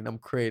what I mean. I'm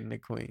creating a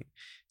queen.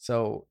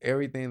 So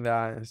everything that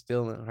I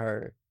instill in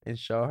her and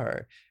show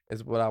her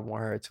is what I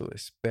want her to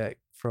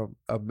expect from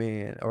a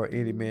man or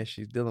any man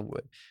she's dealing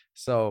with.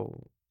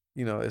 So,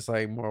 you know, it's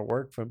like more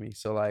work for me.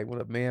 So like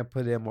when a man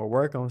put in more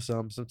work on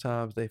something,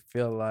 sometimes they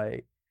feel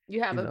like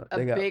you have a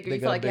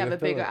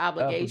bigger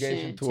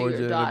obligation to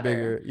your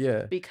daughter.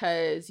 Yeah.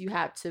 Because you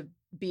have to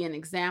be an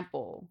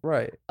example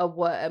right of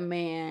what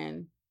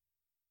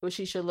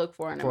she should look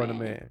for in a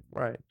man.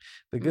 Right.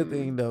 The good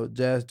thing though,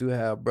 Jazz do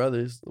have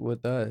brothers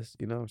with us,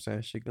 you know what I'm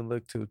saying? She can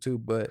look to too,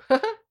 but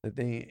the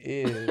thing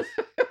is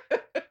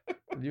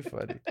you're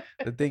funny.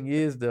 The thing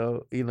is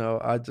though, you know,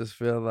 I just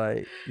feel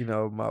like, you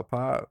know, my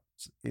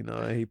pops, you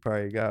know, he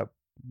probably got,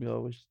 you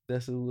know,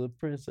 that's a little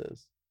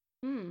princess.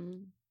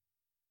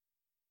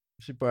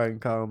 She probably can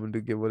call him and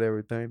do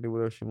whatever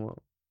she want.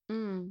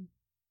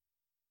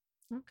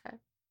 Okay.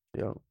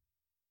 Yeah.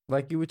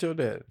 Like you with your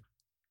dad.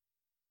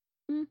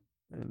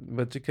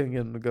 But you couldn't get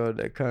him to go to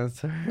that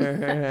concert.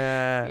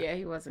 Yeah,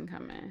 he wasn't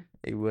coming.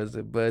 He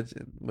wasn't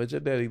budging. But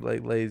your daddy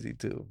like lazy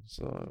too.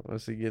 So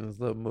once he get in his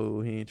little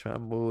mood, he ain't trying to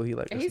move. He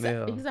like a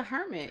snail. He's a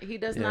hermit. He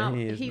does not.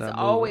 He's not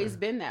always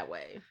been that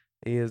way.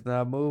 He is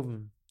not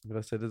moving. I'm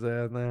gonna sit his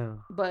ass now.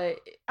 But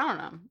I don't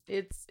know.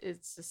 It's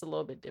just a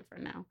little bit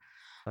different now.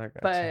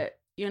 But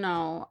you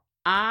know,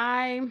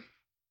 I'm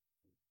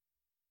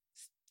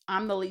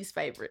the least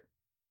favorite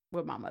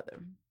with my mother.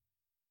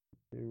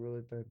 You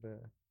really think that?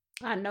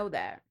 I know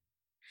that.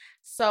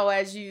 So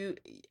I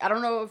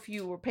don't know if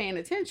you were paying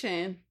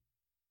attention,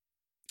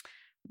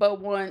 but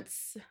what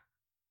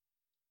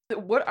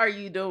are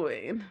you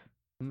doing?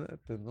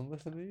 Nothing. I'm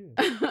listening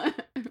to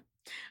you.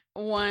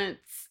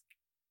 Once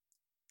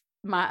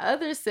my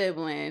other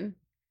sibling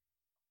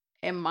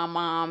and my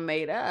mom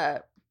made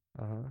up,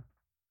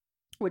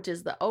 which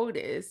is the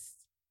oldest,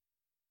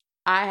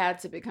 I had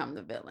to become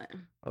the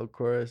villain. Of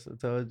course, I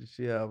told you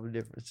she have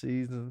different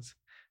seasons.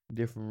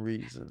 Different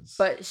reasons,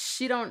 but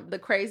the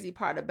crazy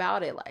part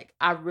about it, like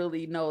I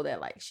really know that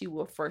like she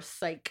will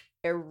forsake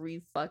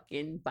every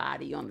fucking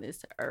body on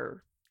this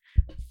earth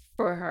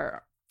for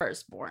her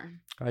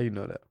firstborn. How you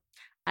know that?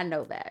 I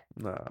know that.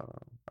 No.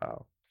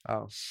 Oh.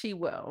 She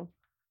will.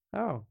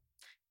 Oh.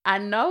 I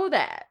know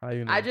that. How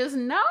you know? I just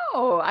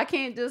know. I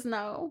can't just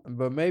know.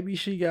 But maybe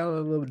she got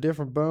a little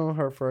different bone,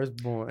 her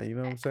firstborn. You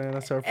know what I'm saying?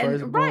 That's her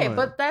firstborn. Right,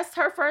 but that's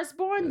her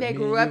firstborn. They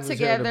grew up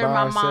together.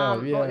 My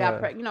mom got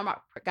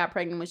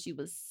pregnant when she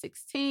was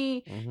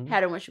 16,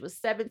 had her when she was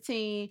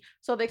 17.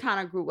 So they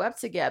kind of grew up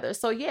together.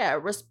 So yeah,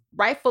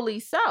 rightfully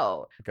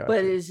so. Gotcha.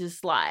 But it's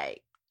just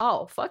like,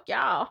 oh, fuck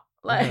y'all.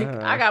 Like,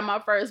 I got my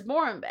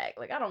firstborn back.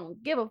 Like, I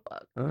don't give a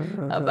fuck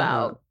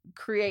about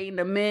creating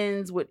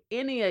amends with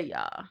any of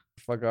y'all.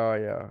 Fuck all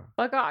y'all.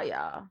 Fuck all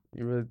y'all.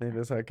 You really think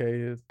that's how K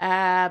is?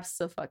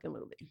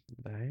 Absolutely.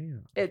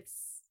 Damn. It's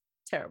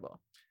terrible.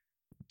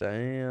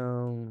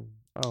 Damn.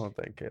 I don't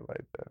think K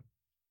like that.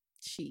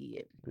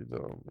 Shit.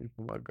 You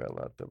put my girl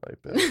out there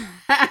like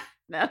that.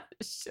 No,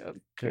 sure.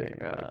 K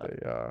ain't like that,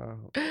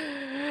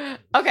 y'all.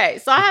 Okay,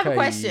 so I have a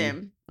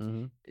question.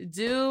 Mm-hmm.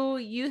 Do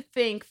you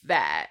think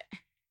that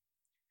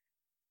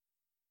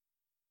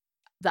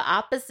the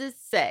opposite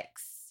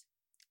sex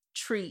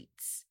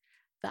treats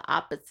the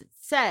opposite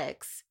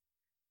sex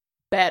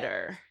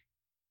better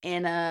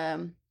in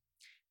a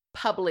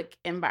public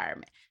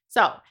environment?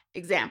 So,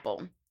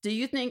 example, do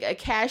you think a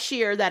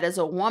cashier that is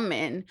a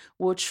woman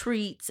will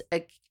treat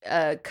a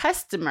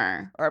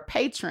customer or a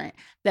patron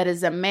that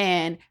is a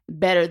man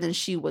better than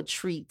she would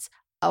treat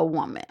a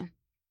woman?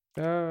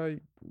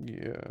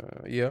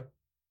 Yeah.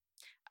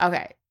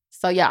 Okay,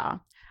 so y'all,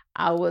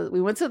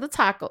 we went to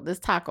this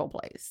taco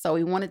place. So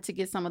we wanted to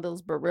get some of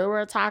those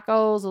Barilla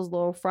tacos, those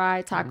little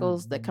fried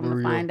tacos that come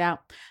to find out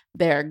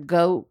they're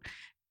goat,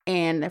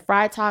 and the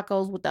fried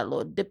tacos with that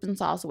little dipping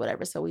sauce or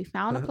whatever. So we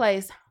found a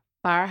place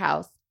by our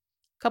house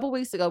a couple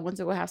weeks ago. Went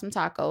to go have some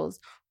tacos.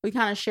 We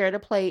kind of shared a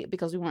plate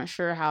because we weren't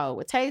sure how it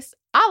would taste.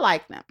 I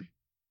like them.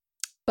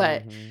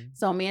 But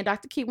so me and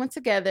Dr. Key went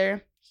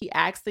together. He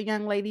asked the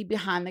young lady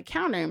behind the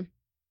counter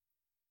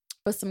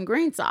for some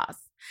green sauce.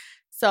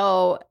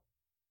 So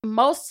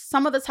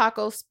some of the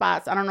taco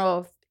spots, I don't know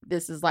if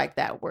this is like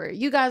that where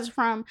you guys are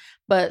from,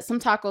 but some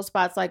taco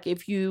spots, like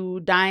if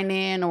you dine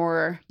in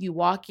or you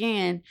walk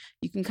in,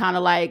 you can kind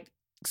of like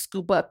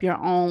scoop up your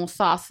own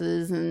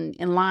sauces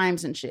and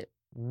limes and shit.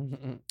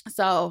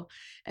 So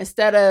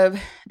instead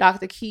of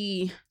Dr.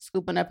 Key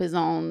scooping up his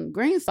own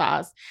green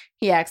sauce,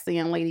 he asked the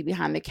young lady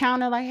behind the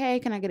counter, like, hey,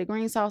 can I get a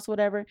green sauce,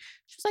 whatever?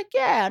 She was like,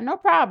 yeah, no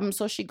problem.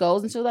 So she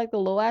goes into like the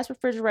little ass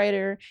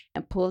refrigerator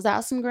and pulls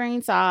out some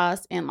green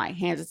sauce and like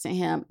hands it to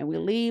him. And we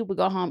leave, we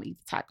go home, eat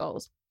the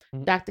tacos.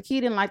 Dr. Key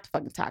didn't like the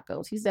fucking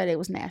tacos. He said it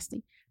was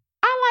nasty.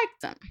 I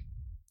liked them.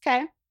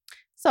 Okay.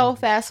 So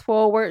fast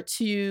forward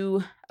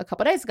to a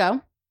couple days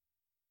ago,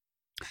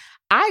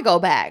 I go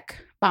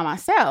back by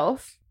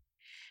myself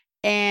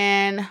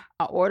and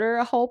I order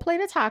a whole plate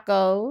of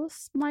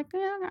tacos. I'm like,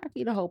 I gotta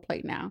eat a whole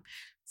plate now.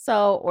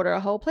 So order a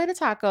whole plate of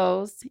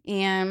tacos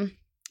and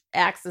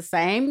ask the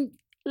same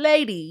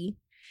lady,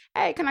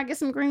 hey, can I get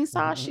some green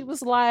sauce? She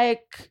was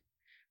like,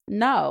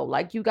 no,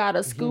 like you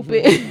gotta scoop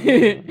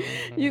it.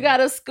 You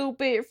gotta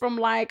scoop it from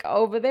like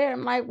over there.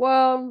 I'm like,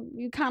 well,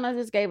 you kind of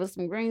just gave us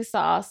some green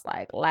sauce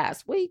like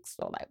last week.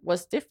 So like,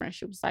 what's different?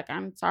 She was like,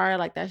 I'm sorry,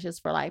 like that's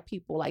just for like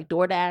people like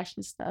DoorDash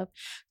and stuff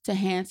to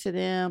hand to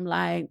them.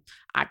 Like,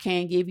 I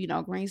can't give you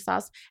no green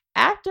sauce.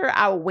 After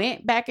I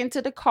went back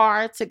into the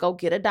car to go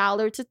get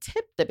 $1 to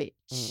tip the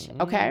bitch.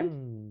 Okay.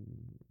 And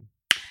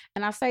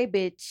I say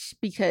bitch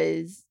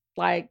because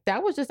like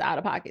that was just out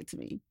of pocket to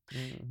me.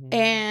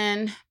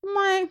 And I'm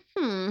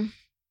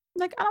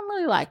like, I don't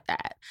really like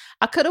that.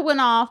 I could have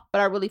went off,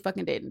 but I really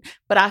fucking didn't.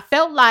 But I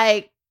felt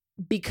like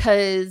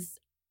because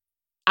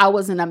I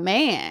wasn't a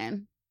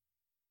man,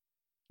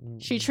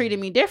 she treated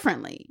me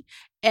differently.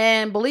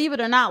 And believe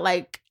it or not,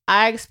 like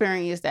I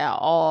experienced that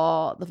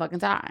all the fucking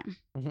time.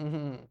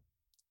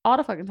 All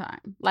the fucking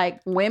time.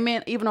 Like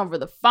women, even over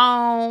the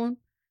phone,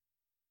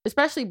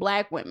 especially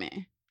Black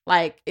women,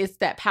 like it's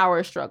that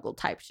power struggle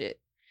type shit.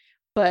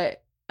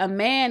 But a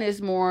man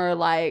is more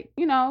like,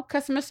 you know,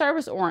 customer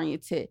service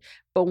oriented,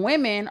 but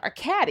women are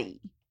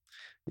catty.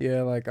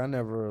 Yeah, like I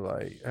never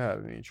like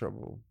had any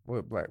trouble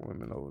with Black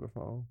women over the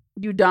phone.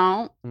 You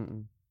don't?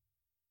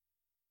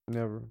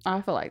 Never.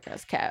 I feel like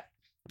that's cap.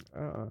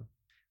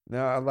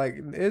 Now, like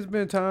it's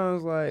been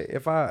times like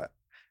if I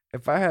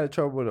had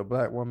trouble with a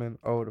Black woman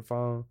over the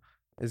phone,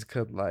 it's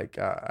cause like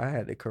I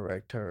had to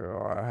correct her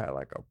or I had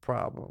like a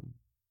problem,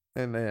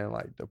 and then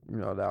like that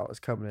I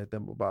was coming at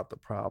them about the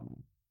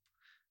problem.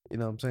 You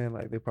know what I'm saying?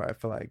 Like they probably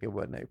feel like it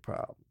wasn't a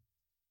problem.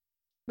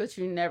 But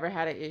you never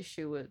had an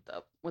issue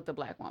with the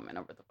Black woman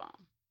over the phone.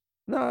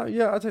 No,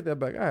 yeah, I take that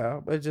back. I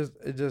have.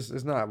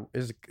 It's not.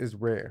 It's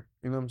rare.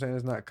 You know what I'm saying?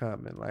 It's not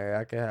common. Like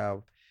I can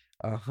have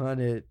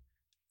 100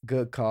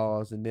 good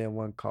calls and then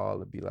one call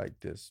to be like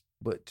this,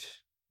 but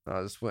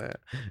I just went.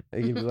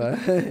 They give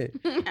like,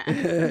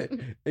 they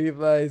give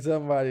like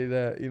somebody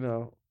that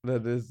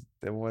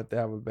that want to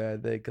have a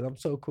bad day because I'm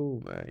so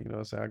cool, man. You know what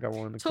I'm saying? I got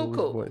one of the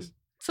coolest voice.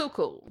 Too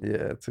cool.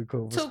 Yeah, too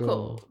cool. Too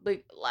cool.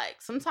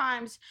 Like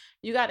sometimes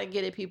you gotta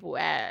get at people's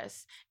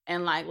ass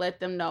and like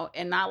let them know,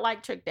 and not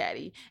like Trick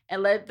Daddy,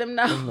 and let them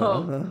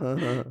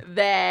know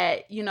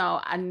that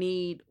I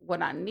need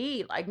what I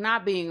need. Like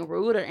not being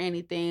rude or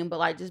anything, but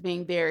like just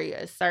being very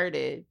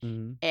assertive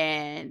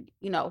and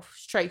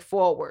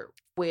straightforward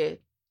with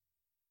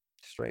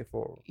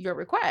your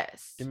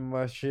request. Give me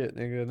my shit,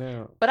 nigga.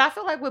 Now. But I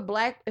feel like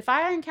if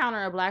I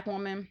encounter a Black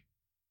woman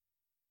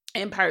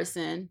in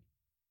person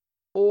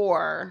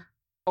or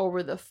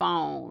over the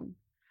phone,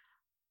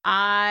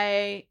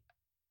 I'm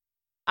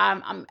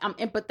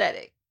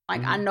empathetic.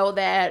 Like I know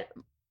that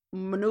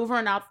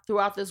maneuvering out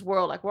throughout this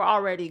world, like we're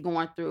already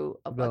going through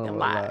a fucking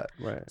lot.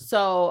 Right.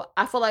 So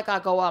I feel like I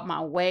go out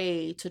my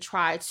way to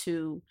try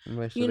to,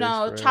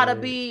 Sure try to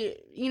be,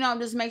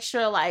 just make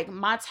sure like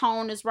my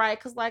tone is right.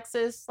 Cause like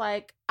sis,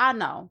 like I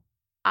know,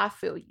 I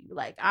feel you.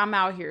 Like I'm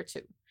out here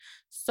too.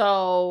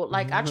 So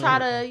like I try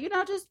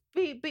to, just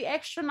be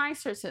extra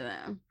nicer to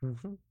them.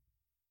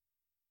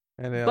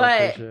 And they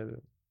appreciate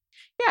it.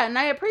 Yeah, and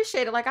I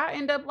appreciate it. Like I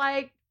end up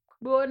like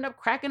we'll end up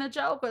cracking a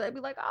joke, or they'd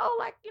be like, "Oh,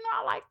 like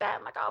I like that."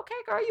 I'm like, "Okay,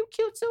 girl, you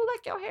cute too.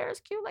 Like your hair is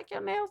cute, like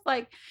your nails."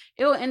 Like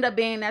it'll end up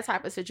being that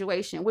type of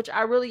situation, which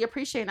I really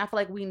appreciate. And I feel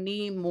like we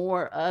need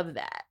more of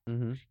that,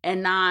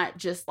 and not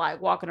just like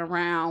walking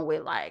around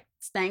with like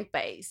stank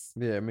face.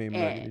 Yeah,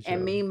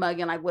 me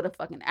mugging like with a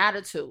fucking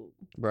attitude.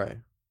 Right.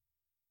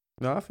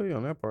 No, I feel you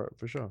on that part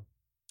for sure.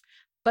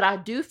 But I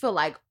do feel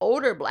like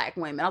older Black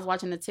women. I was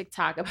watching a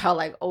TikTok about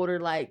like older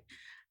like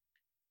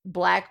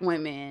Black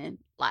women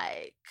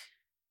like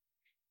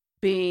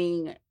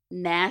being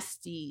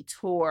nasty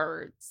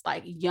towards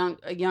like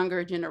a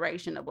younger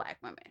generation of Black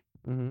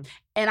women.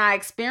 And I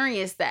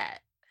experienced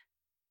that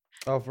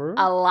for real?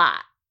 a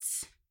lot.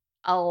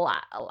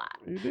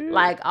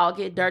 Like I'll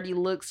get dirty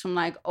looks from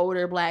like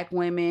older Black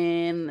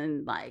women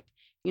and like,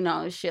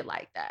 shit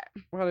like that.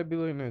 Why they be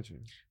looking at you?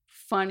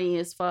 Funny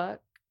as fuck.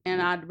 And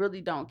I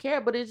really don't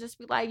care, but it just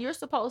be like, you're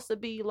supposed to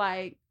be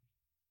like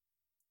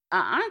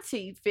an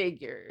auntie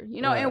figure,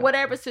 in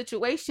whatever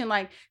situation.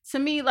 Like to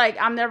me, like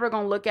I'm never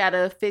gonna look at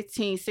a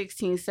 15,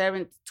 16,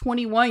 17,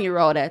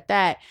 21-year-old at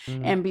that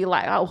and be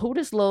like, oh, who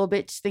this little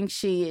bitch thinks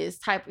she is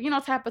type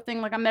of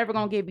thing. Like I'm never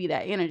gonna give you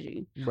that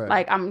energy. Right.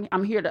 Like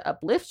I'm here to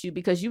uplift you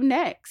because you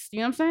next. You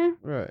know what I'm saying?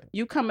 Right.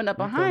 You coming up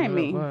behind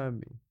me.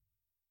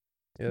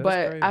 Yeah,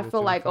 but I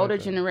feel like older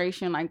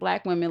generation, like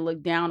Black women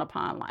look down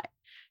upon like,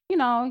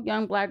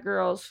 young Black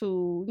girls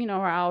who,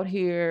 are out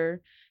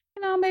here,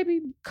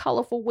 maybe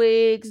colorful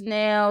wigs,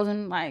 nails,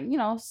 and like,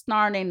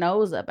 snarling their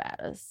nose up at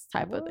us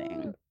type of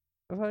thing.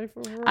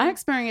 I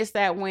experienced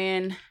that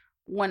when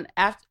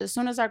as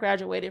soon as I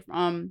graduated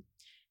from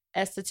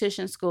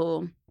esthetician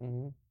school,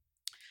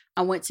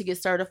 I went to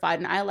get certified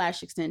in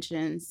eyelash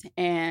extensions,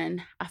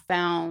 and I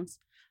found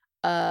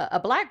a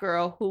Black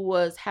girl who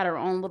had her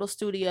own little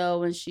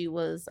studio, and she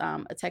was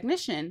a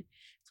technician.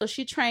 So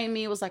she trained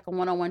me. It was like a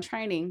one-on-one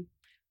training.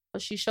 So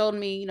she showed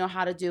me,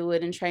 how to do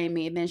it and trained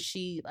me. And then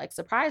she like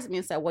surprised me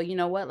and said, well, you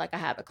know what? Like I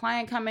have a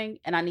client coming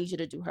and I need you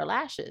to do her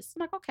lashes.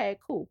 I'm like, okay,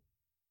 cool.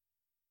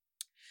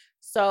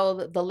 So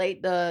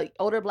the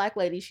older Black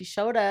lady, she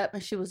showed up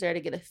and she was there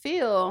to get a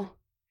feel.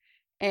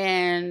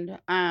 And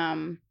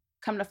come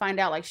to find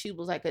out, like she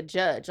was like a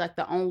judge, like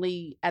the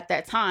only, at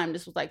that time,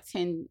 this was like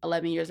 10,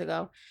 11 years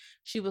ago,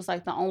 she was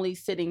like the only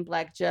sitting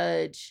Black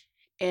judge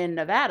in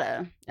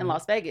Nevada, in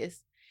Las Vegas.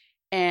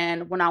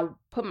 And when I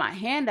put my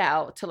hand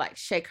out to like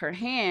shake her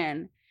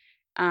hand,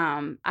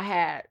 I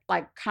had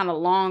like kind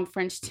of long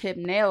French tip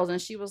nails, and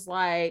she was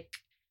like,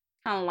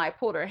 kind of like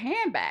pulled her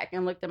hand back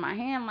and looked at my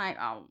hand like,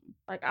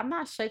 like I'm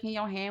not shaking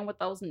your hand with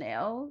those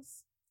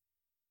nails.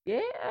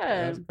 Yeah.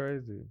 That's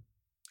crazy.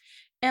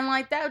 And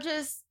like that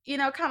just,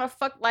 kind of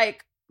fucked,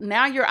 like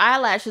now your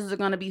eyelashes are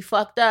going to be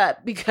fucked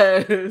up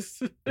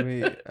because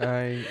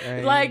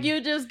like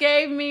you just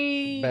gave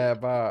me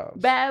bad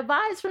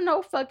vibes for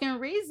no fucking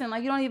reason.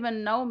 Like you don't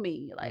even know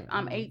me. Like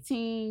I'm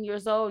 18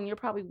 years old and you're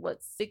probably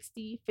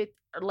 60, 50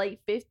 or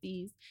late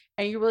 50s,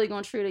 and you're really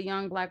going to treat a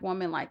young Black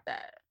woman like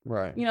that.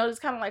 Right.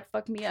 Just kind of like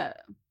fuck me up.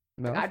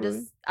 No, like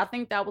I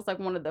think that was like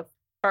one of the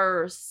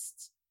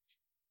first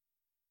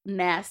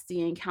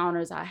nasty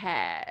encounters I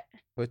had.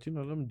 But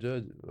them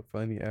judges are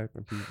funny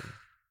acting people.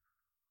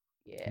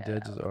 Yeah.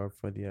 Judges are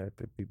funny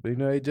acting people.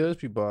 They judge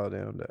people all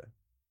damn day.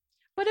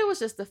 But it was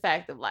just the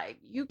fact of like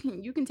you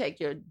can take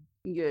your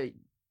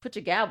put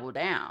your gavel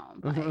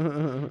down. Like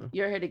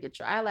you're here to get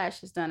your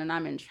eyelashes done and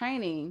I'm in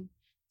training.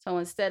 So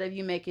instead of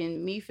you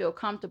making me feel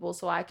comfortable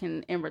so I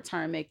can in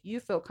return make you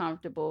feel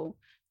comfortable,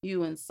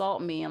 you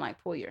insult me and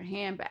like pull your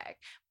hand back.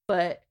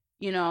 But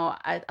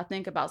I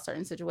think about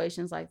certain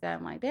situations like that.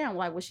 I'm like, damn,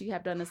 like would she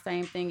have done the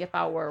same thing if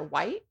I were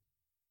white?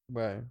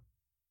 Right.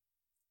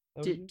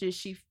 Did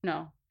she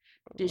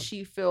Did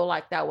she feel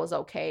like that was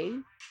okay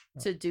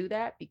to do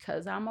that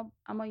because I'm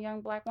a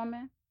young Black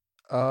woman?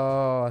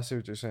 Oh, I see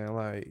what you're saying.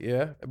 Like,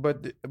 yeah,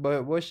 but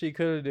what she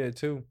could have did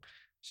too,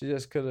 she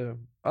just could have.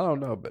 I don't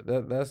know, but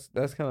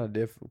that's kind of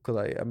different. Cause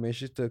like, I mean,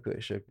 she still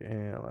could shake your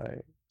hand.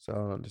 Like, so I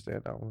don't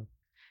understand that one.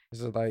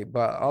 It's just like,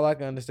 but all I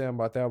can understand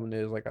about that one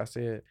is, like I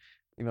said,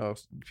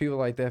 people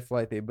like that feel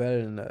like they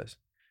better than us.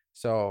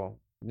 So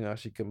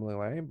she couldn't be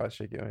like, I ain't about to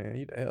shake your hand.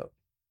 You the help.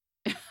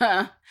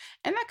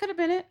 And that could have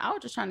been it. I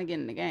was just trying to get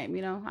in the game,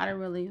 I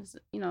didn't really,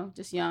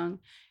 just young.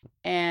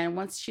 And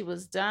once she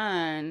was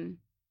done,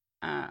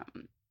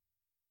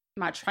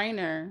 my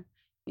trainer,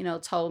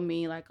 told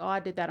me like, oh, I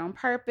did that on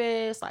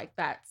purpose. Like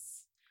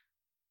that's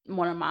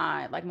one of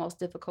my like most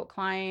difficult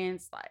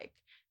clients. Like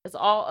it's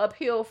all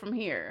uphill from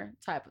here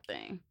type of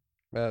thing.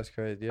 That's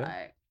crazy. Yeah.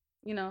 Like,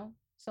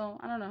 so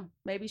I don't know.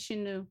 Maybe she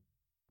knew.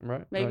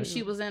 Right. Maybe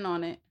she was in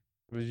on it.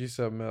 But you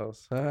something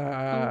else. Who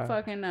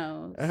fucking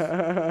knows?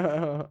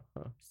 So,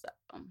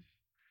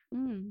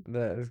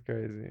 That is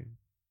crazy.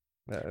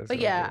 But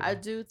yeah, I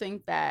do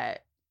think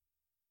that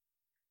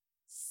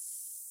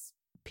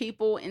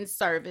people in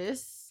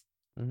service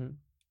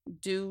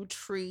do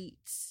treat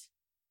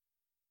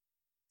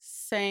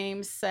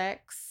same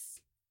sex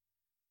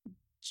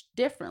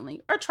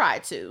differently, or try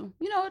to.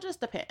 You know, it just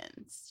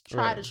depends.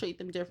 Try to treat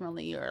them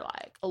differently, or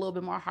like a little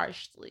bit more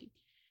harshly.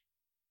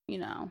 You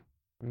know.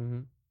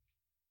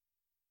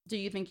 Do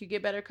you think you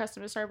get better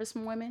customer service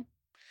from women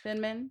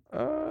than men?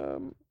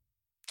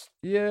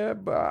 Yeah,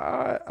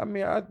 but I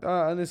mean, I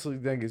honestly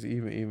think it's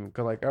even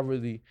because like I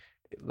really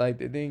like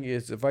the thing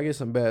is if I get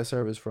some bad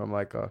service from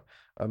like a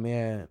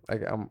man,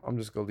 like I'm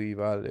just gonna leave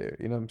out of there.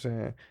 You know what I'm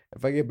saying?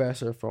 If I get bad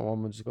service from a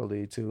woman, I'm just gonna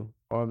leave too.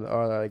 Or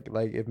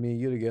like if me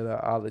and you together,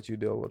 I'll let you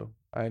deal with them.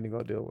 I ain't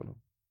gonna deal with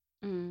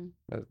them.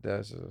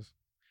 That's just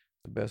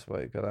the best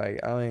way because I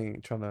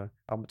ain't trying to.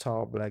 I'm a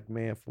tall black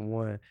man for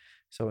one,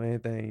 so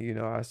anything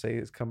I say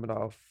is coming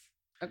off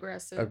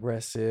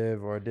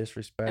aggressive or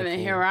disrespectful. And then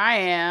here I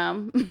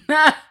am. You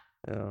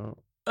know.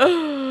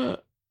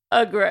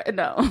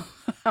 No,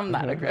 I'm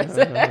not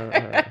aggressive.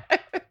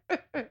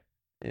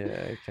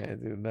 Yeah, I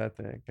can't do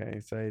nothing. I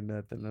can't say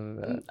nothing. None of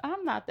that.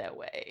 I'm not that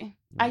way.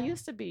 I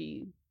used to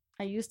be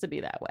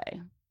that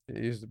way. It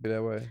used to be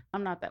that way.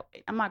 I'm not that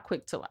way. I'm not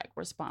quick to like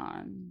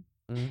respond.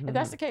 If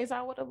that's the case,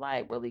 I would have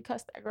like really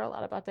cussed that girl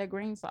out about that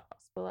green sauce.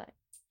 But like,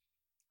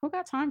 who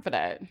got time for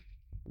that?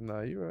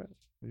 No, you're right.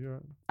 You're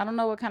right. I don't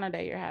know what kind of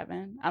day you're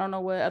having. I don't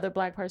know what other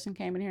black person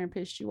came in here and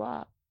pissed you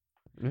off.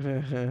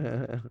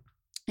 And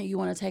you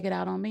want to take it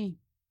out on me?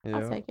 Yeah.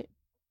 I'll take it.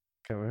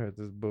 Come here with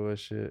this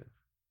bullshit.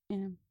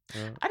 Yeah.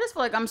 I just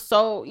feel like I'm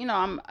so,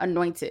 I'm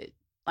anointed.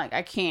 Like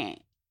I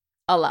can't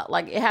allow.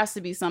 Like it has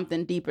to be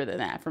something deeper than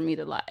that for me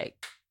to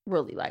like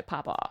really like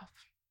pop off.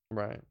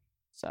 Right.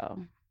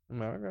 So.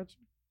 No, I got you.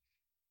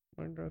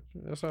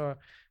 That's all.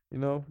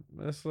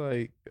 That's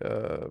like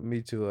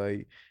me too.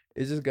 Like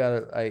it just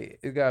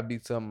gotta be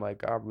something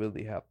like I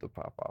really have to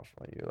pop off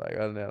on you. Like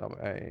other than that,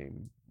 I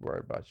ain't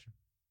worried about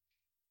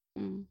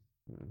you.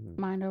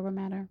 Mind over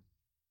matter.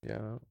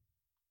 Yeah,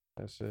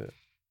 that's it.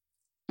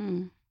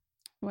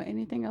 Well,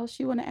 anything else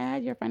you want to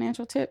add? Your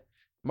financial tip?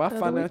 My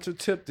financial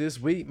tip this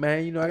week,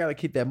 man. I gotta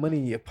keep that money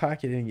in your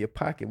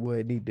pocket where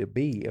it need to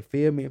be. You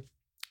feel me?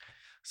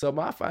 So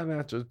my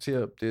financial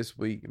tip this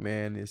week,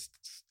 man, is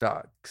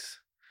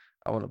stocks.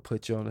 I want to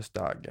put you on the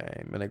stock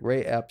game. And a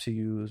great app to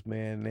use,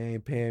 man. They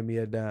ain't paying me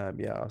a dime,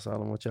 y'all. So I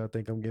don't want y'all to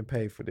think I'm getting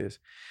paid for this.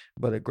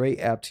 But a great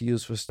app to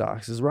use for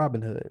stocks is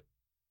Robinhood.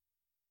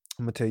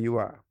 I'm going to tell you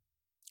why.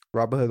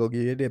 Robinhood will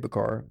give you a debit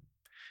card.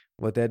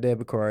 With that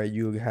debit card,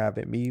 you have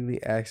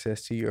immediately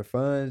access to your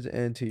funds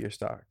and to your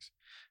stocks.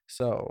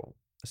 So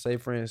say,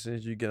 for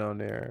instance, you get on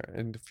there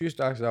and the few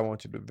stocks that I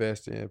want you to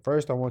invest in.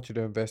 First, I want you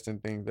to invest in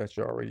things that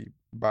you're already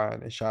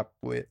buying and shopping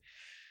with.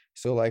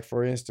 So, like,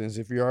 for instance,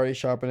 if you're already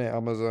shopping at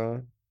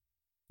Amazon,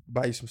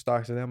 buy you some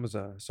stocks at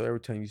Amazon. So every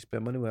time you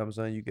spend money with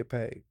Amazon, you get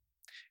paid.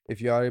 If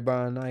you're already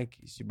buying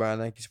Nikes, you buy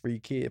Nikes for your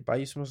kid, buy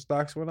you some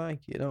stocks with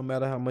Nike. It don't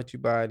matter how much you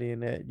buy it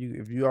in that.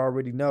 If you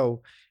already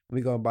know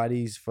we're going to buy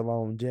these for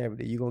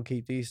longevity, you're going to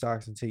keep these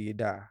stocks until you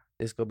die.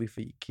 It's going to be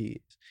for your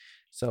kids.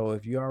 So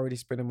if you're already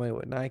spending money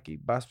with Nike,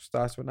 buy some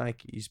stocks with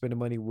Nike. You spending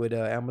money with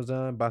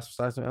Amazon, buy some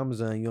stocks with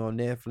Amazon. You on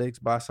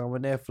Netflix, buy some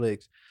with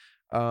Netflix.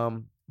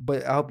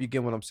 But I hope you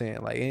get what I'm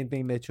saying. Like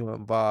anything that you're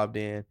involved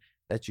in,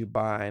 that you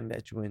buy and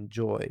that you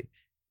enjoy,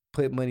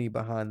 put money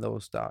behind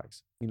those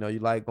stocks. You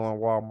like going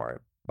Walmart,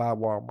 buy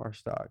Walmart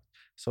stocks.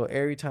 So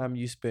every time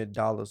you spend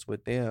dollars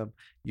with them,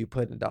 you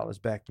putting dollars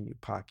back in your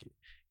pocket.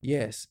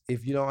 Yes,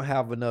 if you don't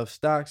have enough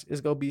stocks,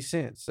 it's going to be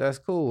cents. That's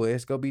cool.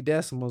 It's going to be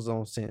decimals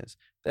on cents.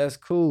 That's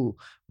cool.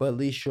 But at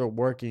least you're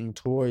working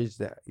towards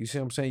that. You see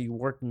what I'm saying? You're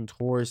working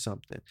towards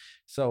something.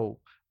 So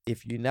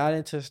if you're not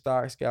into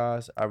stocks,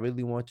 guys, I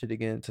really want you to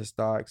get into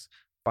stocks.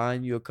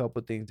 Find you a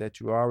couple things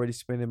that you're already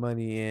spending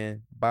money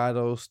in. Buy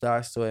those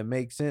stocks so it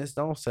makes sense.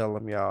 Don't sell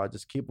them, y'all.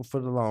 Just keep them for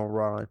the long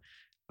run.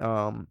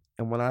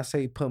 And when I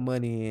say put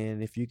money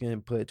in, if you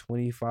can put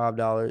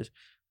 $25,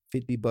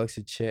 $50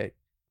 a check,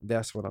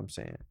 that's what I'm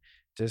saying.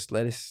 Just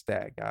let it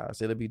stack,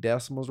 guys. It'll be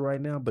decimals right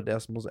now, but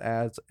decimals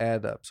add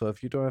up. So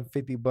if you're doing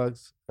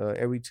 $50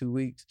 every 2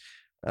 weeks,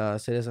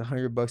 say that's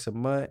 $100 a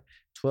month,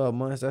 12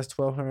 months, that's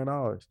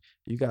 $1,200.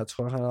 You got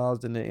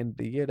 $1,200 in the end of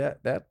the year.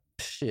 That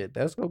shit,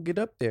 that's gonna get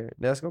up there.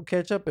 That's gonna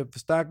catch up. If the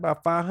stock by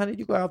 500,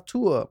 you gonna have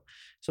two up.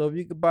 So if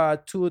you could buy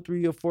 2 or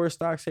 3 or 4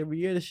 stocks every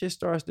year, the shit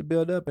starts to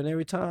build up, and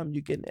every time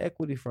you getting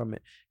equity from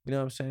it. You know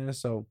what I'm saying?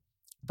 So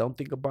don't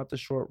think about the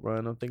short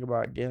run. Don't think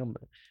about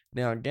gambling.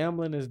 Now,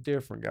 gambling is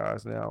different,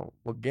 guys. Now,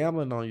 with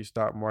gambling on your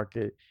stock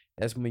market,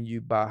 that's when you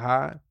buy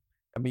high.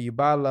 You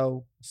buy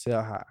low,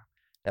 sell high.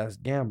 That's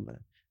gambling.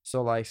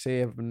 So, like,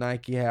 say if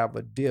Nike have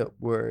a dip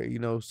where,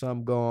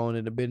 something go on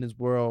in the business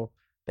world,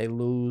 they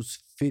lose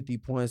 50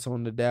 points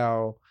on the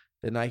Dow,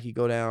 the Nike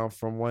go down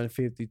from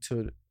 150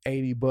 to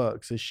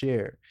 $80 a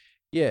share.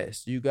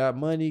 Yes, you got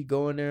money,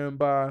 go in there and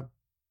buy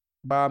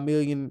a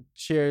million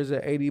shares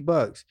at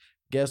 $80.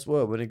 Guess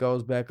what? When it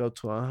goes back up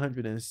to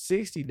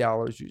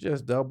 $160, you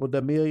just doubled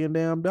 $1 million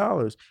damn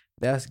dollars.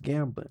 That's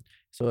gambling.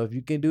 So if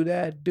you can do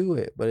that, do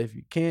it. But if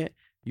you can't,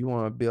 you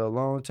want to build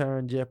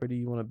long-term Jeopardy.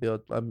 You want to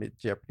build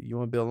Jeopardy. You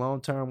want to build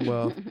long-term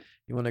wealth.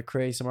 You want to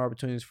create some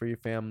opportunities for your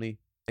family.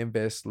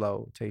 Invest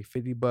slow. Take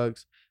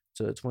 $50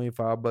 to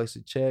 $25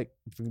 a check.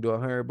 If you can do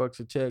 $100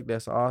 a check,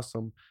 that's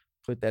awesome.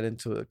 Put that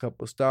into a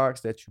couple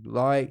stocks that you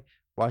like.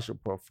 Watch your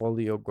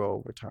portfolio grow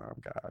over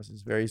time, guys.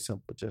 It's very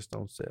simple. Just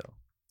don't sell.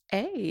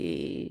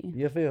 Hey.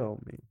 You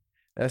feel me?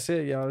 That's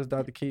it, y'all. It's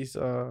Dr. Keith's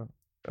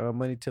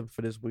money tip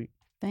for this week.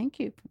 Thank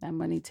you for that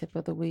money tip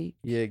of the week.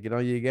 Yeah, get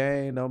on your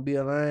game. Don't be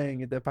a lame.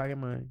 Get that pocket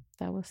money.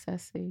 That was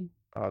sassy.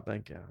 Oh,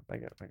 thank you.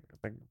 Thank you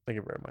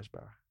very much,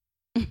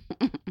 bye.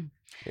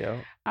 Yeah.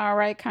 All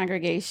right,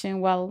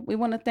 congregation. Well, we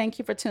want to thank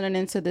you for tuning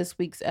into this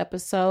week's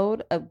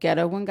episode of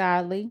Ghetto and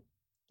Godly.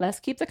 Let's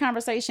keep the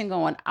conversation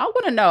going. I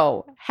want to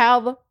know how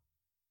the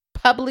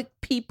public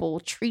people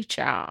treat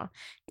y'all.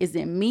 Is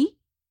it me?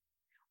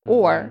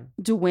 Or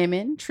do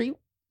women treat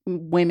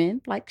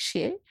women like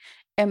shit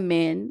and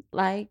men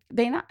like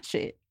they not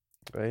shit?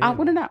 I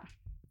want to know.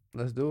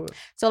 Let's do it.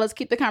 So let's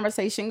keep the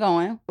conversation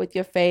going with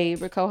your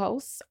favorite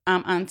co-hosts.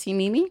 I'm Auntie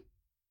Mimi.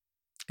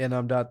 And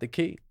I'm Dr.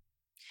 Keith.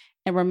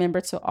 And remember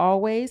to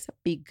always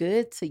be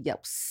good to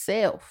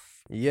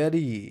yourself.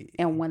 Yeti.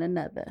 And one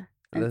another.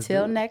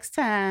 Until next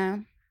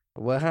time.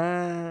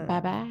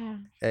 Bye-bye.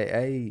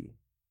 Hey.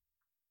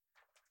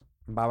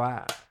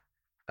 Bye-bye.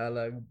 I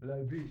like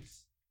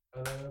beats. I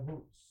like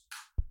boots.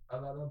 I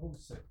like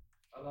boots.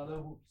 I like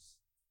boots.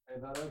 I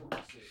like boots.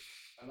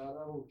 I like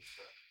boots.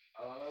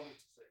 I like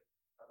boots.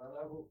 I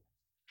like boots.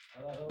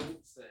 I like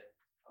boots.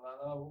 I like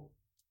boots.